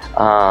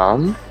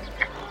 I'm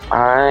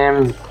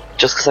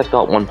just because I've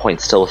got 1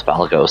 point still with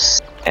Balagos,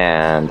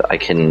 and I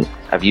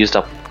used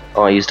up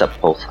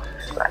both,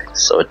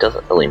 so it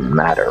doesn't really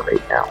matter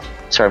right now.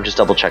 Sorry, I'm just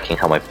double checking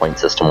how my point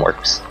system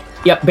works.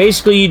 Yep,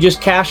 basically you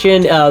just cash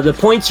in. The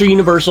points are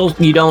universal.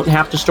 You don't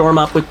have to store them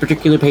up with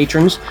particular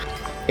patrons.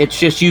 It's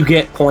just you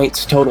get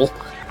points total.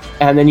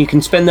 And then you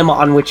can spend them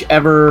on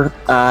whichever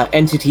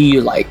entity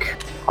you like.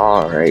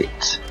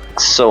 Alright.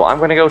 So I'm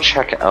going to go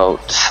check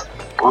out...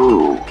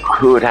 Ooh,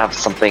 who would have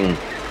something...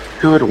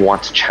 Who would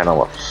want to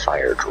channel a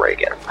fire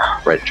dragon?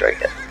 Red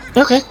dragon.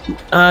 Okay.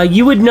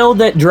 You would know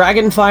that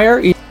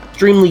Dragonfire is an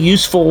extremely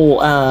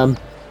useful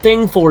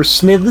thing for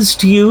smiths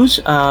to use.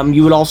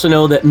 You would also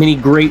know that many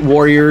great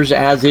warriors,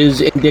 as is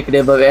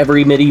indicative of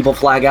every medieval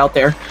flag out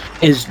there,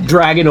 is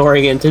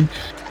dragon-oriented.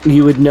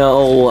 You would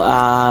know,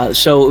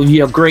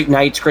 great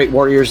knights, great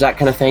warriors, that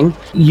kind of thing.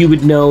 You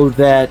would know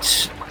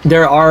that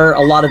there are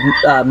a lot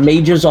of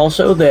mages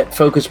also that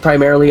focus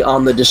primarily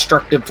on the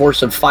destructive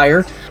force of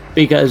fire,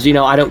 because,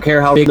 I don't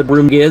care how big the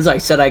broom is, I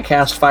said I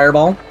cast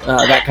fireball,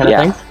 that kind of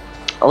thing.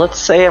 Well, let's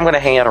say I'm going to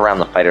hang out around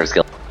the Fighters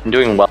Guild. I'm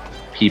doing well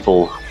with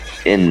people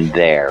in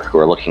there who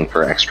are looking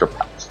for extra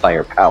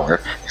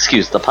firepower.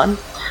 Excuse the pun.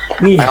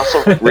 Yeah. I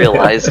also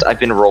realized I've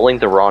been rolling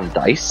the wrong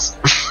dice.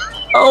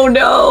 Oh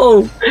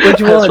no!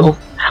 Which one?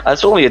 I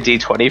was rolling a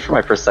d20 for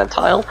my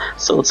percentile,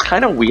 so it's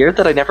kind of weird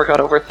that I never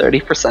got over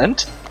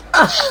 30%.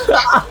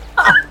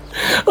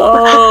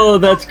 Oh,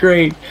 that's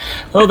great.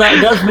 Oh, that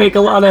does make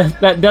a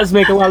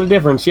lot of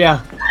difference.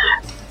 Yeah.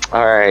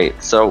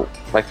 Alright, so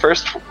my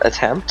first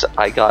attempt,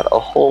 I got a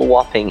whole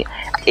whopping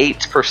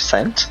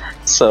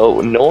 8%, so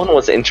no one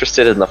was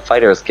interested in the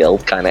Fighters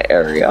Guild kind of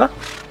area.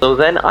 So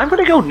then I'm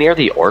going to go near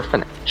the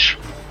orphanage.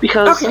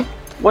 Because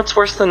what's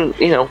worse than,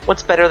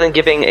 what's better than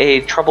giving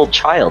a troubled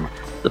child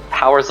the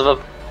powers of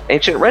an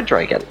ancient red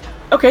dragon?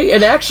 Okay,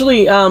 and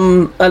actually,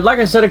 like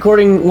I said,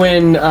 according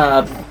when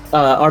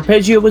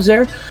Arpeggio was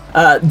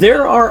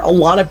there are a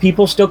lot of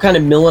people still kind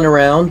of milling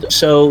around.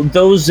 So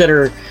those that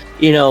are,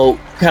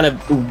 kind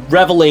of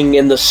reveling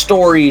in the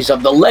stories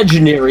of the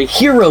legendary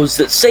heroes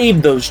that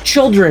saved those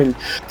children.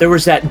 There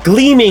was that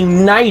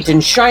gleaming knight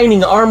in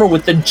shining armor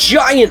with the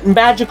giant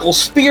magical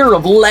spear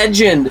of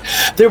legend.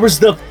 There was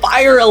the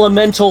fire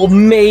elemental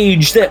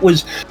mage that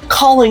was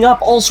calling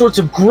up all sorts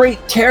of great,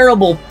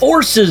 terrible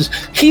forces,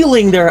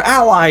 healing their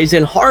allies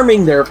and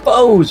harming their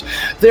foes.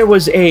 There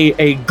was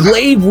a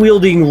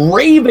glaive-wielding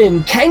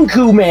raven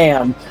Kenku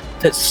man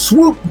that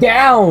swooped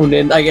down,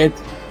 and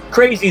it's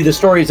crazy the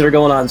stories that are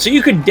going on. So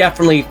you could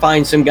definitely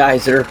find some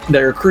guys that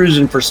are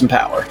cruising for some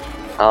power.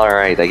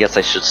 Alright, I guess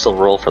I should still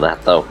roll for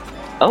that, though.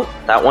 Oh,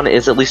 that one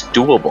is at least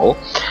doable.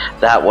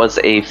 That was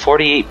a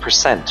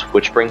 48%,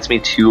 which brings me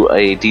to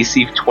a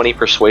DC 20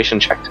 persuasion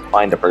check to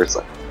find a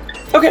person.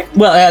 Okay,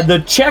 well, the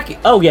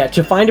check,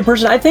 to find a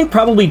person, I think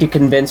probably to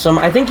convince them.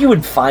 I think you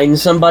would find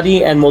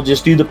somebody and we'll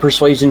just do the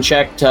persuasion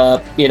check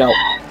to,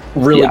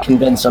 really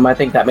convince them. I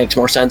think that makes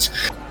more sense.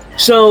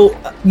 So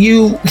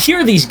you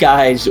hear these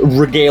guys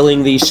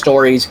regaling these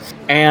stories,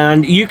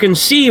 and you can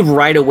see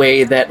right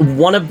away that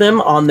one of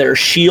them on their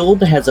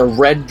shield has a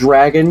red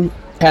dragon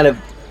kind of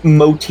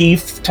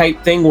motif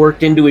type thing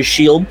worked into his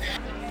shield.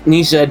 And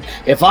he said,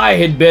 if I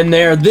had been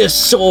there, this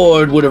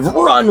sword would have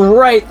run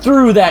right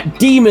through that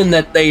demon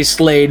that they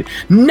slayed.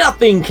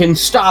 Nothing can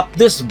stop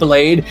this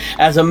blade.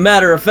 As a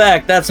matter of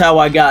fact, that's how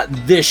I got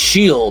this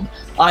shield.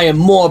 I am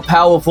more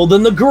powerful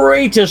than the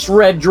greatest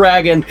red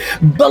dragon,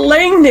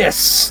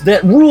 Belangness,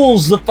 that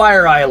rules the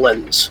Fire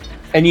Islands.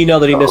 And you know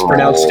that he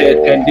mispronounced it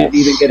and didn't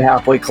even get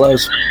halfway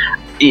close.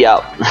 Yeah,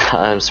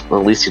 at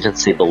least you didn't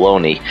say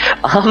baloney.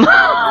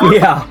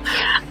 Yeah.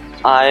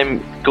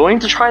 I'm going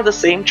to try the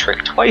same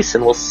trick twice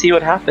and we'll see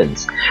what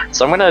happens.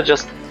 So I'm going to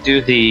just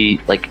do the,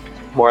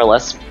 more or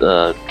less,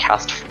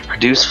 cast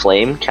Produce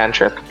Flame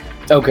cantrip.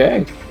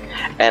 Okay.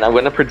 And I'm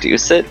going to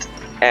produce it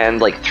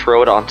and,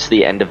 throw it onto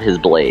the end of his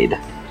blade.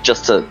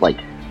 Just to,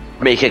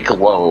 make it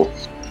glow.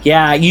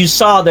 Yeah, you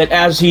saw that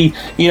as he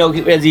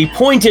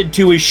pointed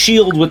to his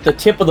shield with the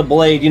tip of the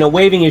blade,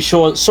 waving his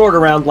sword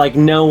around like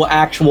no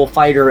actual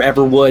fighter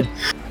ever would.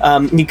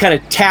 He kind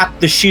of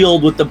tapped the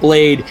shield with the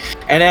blade,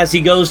 and as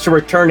he goes to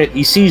return it,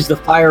 he sees the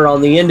fire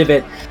on the end of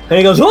it, and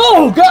he goes,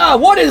 "Oh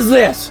God, what is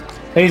this?"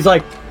 And he's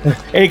like,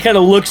 and he kind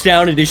of looks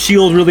down at his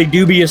shield really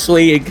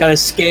dubiously and kind of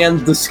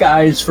scans the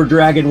skies for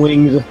dragon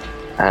wings.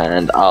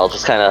 And I'll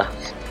just kind of,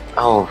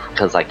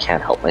 because I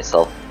can't help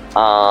myself.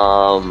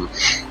 I'm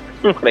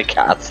gonna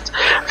cast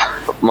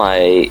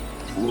my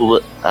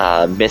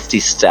Misty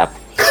Step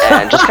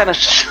and just kind of.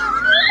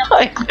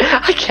 I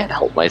can't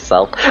help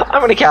myself. I'm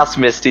gonna cast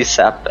Misty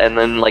Step, and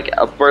then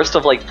a burst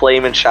of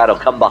flame and shadow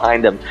come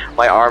behind him.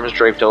 My arms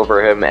draped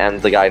over him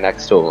and the guy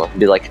next to him. And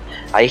be like,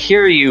 I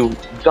hear you've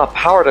got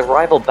power to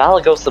rival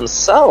Balagos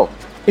himself.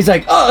 He's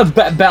like, yes,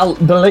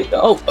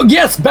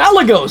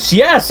 Balagos.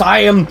 Yes, I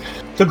am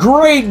the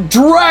great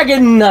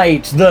Dragon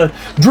Knight. The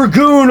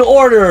Dragoon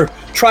Order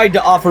tried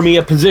to offer me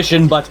a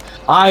position, but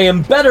I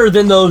am better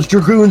than those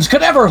Dragoons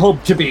could ever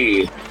hope to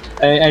be.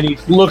 And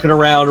he's looking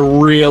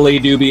around really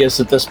dubious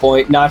at this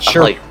point, not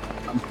sure.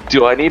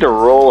 Do I need to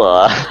roll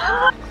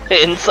a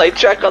insight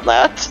check on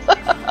that?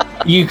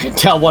 You can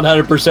tell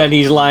 100%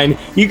 he's lying.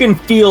 You can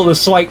feel the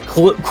slight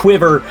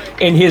quiver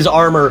in his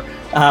armor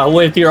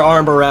with your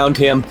arm around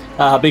him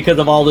because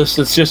of all this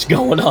that's just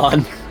going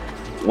on.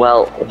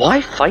 Well,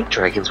 why fight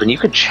dragons when you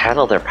could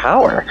channel their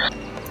power?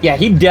 Yeah,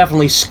 he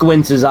definitely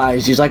squints his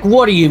eyes. He's like,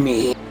 what do you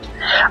mean?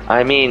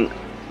 I mean,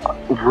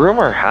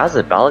 rumor has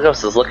it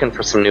Balagos is looking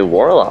for some new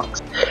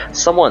warlocks.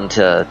 Someone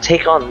to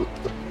take on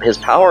his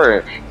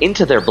power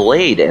into their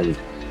blade and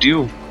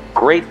do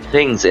great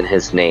things in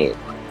his name.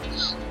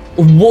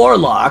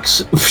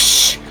 Warlocks?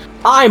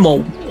 I'm a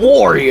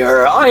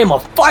warrior. I am a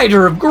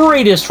fighter of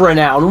greatest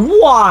renown.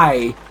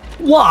 Why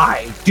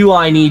do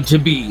I need to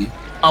be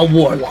a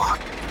warlock?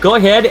 Go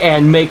ahead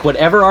and make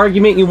whatever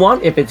argument you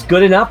want. If it's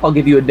good enough, I'll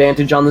give you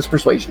advantage on this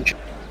persuasion check.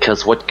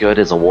 Because what good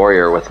is a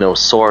warrior with no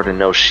sword and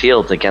no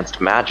shields against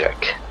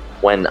magic?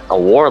 When a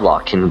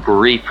warlock can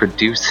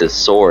reproduce his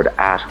sword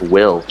at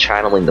will,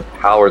 channeling the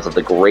powers of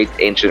the great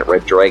ancient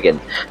red dragon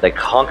that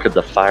conquered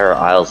the Fire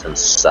Isles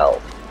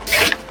himself.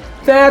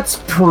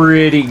 That's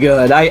pretty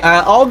good.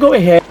 I'll go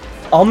ahead.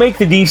 I'll make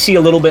the DC a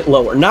little bit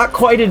lower. Not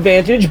quite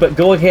advantage, but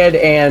go ahead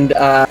and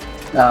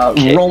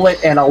roll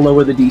it, and I'll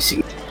lower the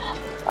DC.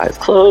 Eyes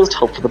closed,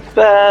 hope for the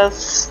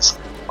best.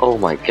 Oh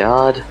my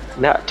god.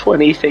 Nat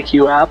 20, thank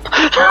you, app.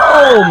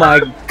 Oh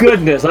my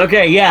goodness.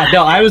 Okay, yeah,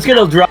 no, I was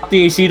gonna drop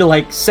the AC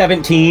to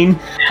 17.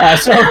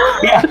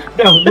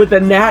 With the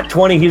nat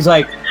 20, he's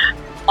like,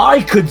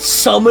 I could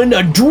summon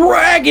a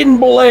dragon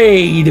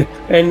blade!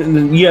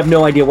 And you have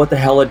no idea what the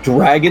hell a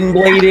dragon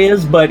blade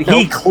is, but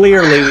he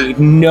clearly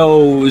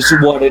knows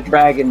what a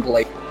dragon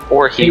blade is.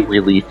 Or he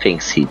really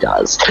thinks he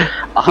does.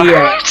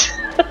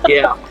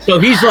 Yeah. So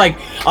he's like,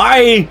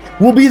 I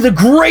will be the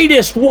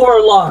greatest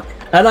warlock,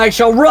 and I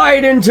shall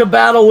ride into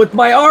battle with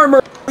my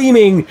armor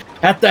gleaming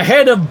at the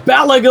head of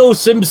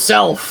Balagos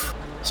himself.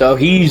 So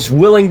he's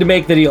willing to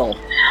make the deal.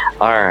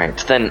 Alright,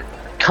 then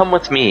come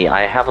with me.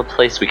 I have a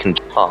place we can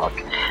talk,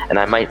 and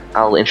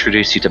I'll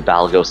introduce you to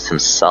Balagos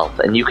himself,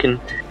 and you can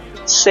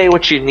say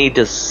what you need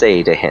to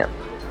say to him.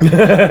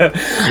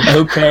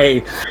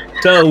 Okay.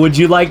 So, would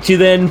you like to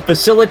then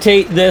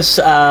facilitate this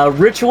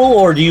ritual,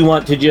 or do you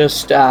want to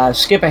just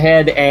skip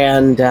ahead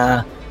and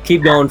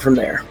keep going from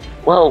there?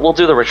 Well, we'll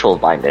do the ritual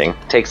of binding.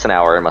 Takes an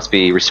hour, it must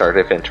be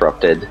restarted if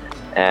interrupted.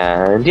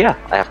 And yeah,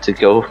 I have to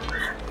go.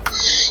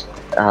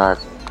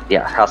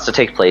 It has to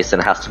take place,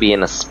 and it has to be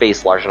in a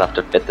space large enough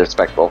to fit their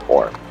spectral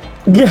form.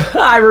 Yeah,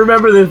 I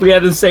remember this. We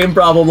had the same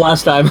problem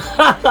last time.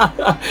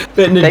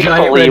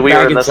 Thankfully, we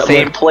were in the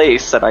same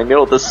place, and I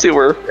know the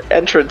sewer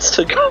entrance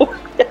to go.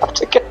 We have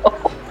to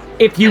go.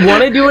 If you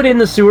want to do it in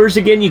the sewers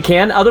again, you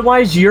can.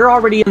 Otherwise, you're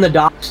already in the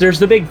docks. There's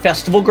the big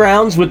festival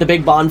grounds with the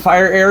big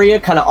bonfire area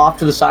kind of off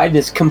to the side, and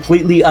it's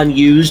completely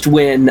unused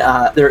when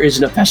there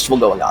isn't a festival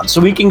going on. So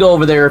we can go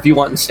over there if you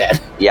want instead.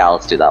 Yeah,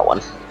 let's do that one.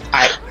 All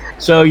right.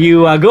 So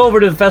you go over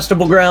to the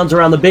festival grounds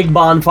around the big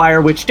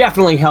bonfire, which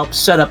definitely helps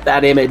set up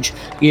that image,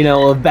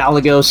 of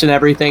Balagos and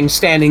everything,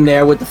 standing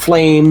there with the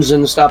flames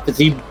and stuff as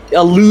he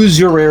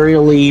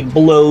illusorily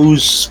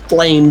blows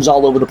flames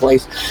all over the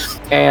place.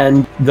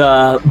 And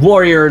the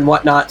warrior and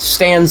whatnot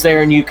stands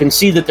there, and you can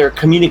see that they're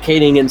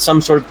communicating in some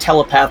sort of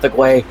telepathic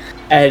way.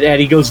 And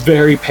he goes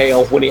very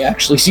pale when he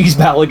actually sees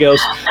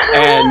Balagos.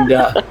 And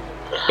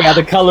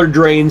the color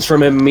drains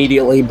from him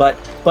immediately. But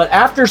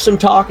after some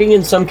talking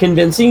and some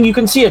convincing, you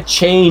can see a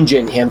change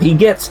in him. He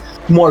gets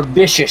more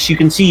vicious. You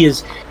can see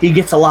he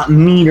gets a lot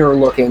meaner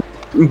looking.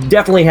 He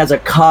definitely has a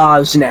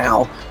cause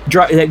now,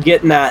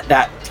 getting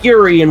that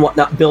fury and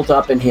whatnot built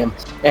up in him.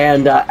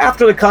 And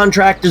after the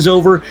contract is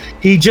over,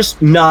 he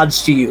just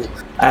nods to you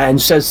and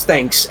says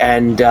thanks,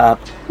 and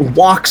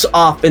walks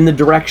off in the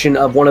direction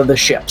of one of the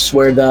ships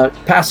where the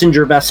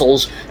passenger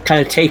vessels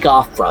kind of take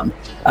off from.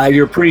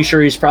 You're pretty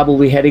sure he's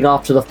probably heading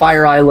off to the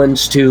Fire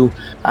Islands to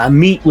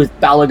meet with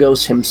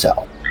Balagos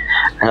himself.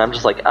 And I'm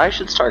just like, I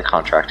should start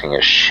contracting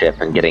a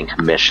ship and getting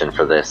commission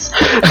for this.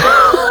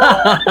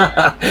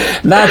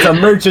 That's a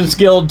Merchant's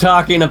Guild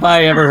talking if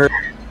I ever heard.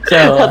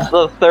 So, that's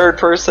the third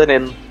person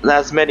in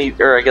as many,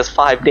 or I guess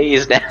 5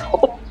 days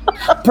now.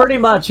 Pretty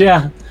much,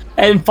 yeah.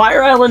 And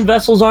Fire Island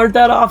vessels aren't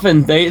that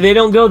often. They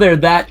don't go there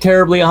that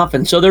terribly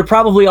often. So they're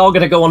probably all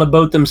going to go on a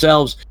boat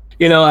themselves.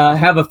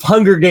 Have a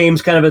Hunger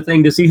Games kind of a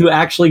thing to see who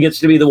actually gets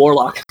to be the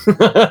warlock.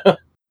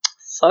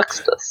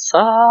 Sucks to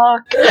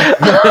suck.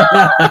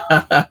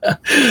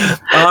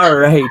 All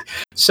right.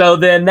 So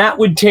then that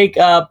would take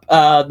up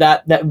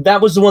that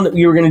was the one that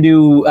we were going to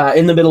do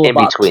in the middle of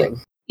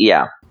boxing.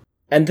 Yeah.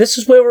 And this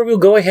is where we'll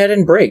go ahead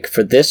and break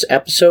for this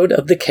episode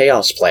of the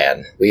Chaos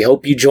Plan. We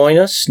hope you join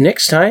us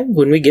next time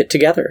when we get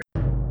together.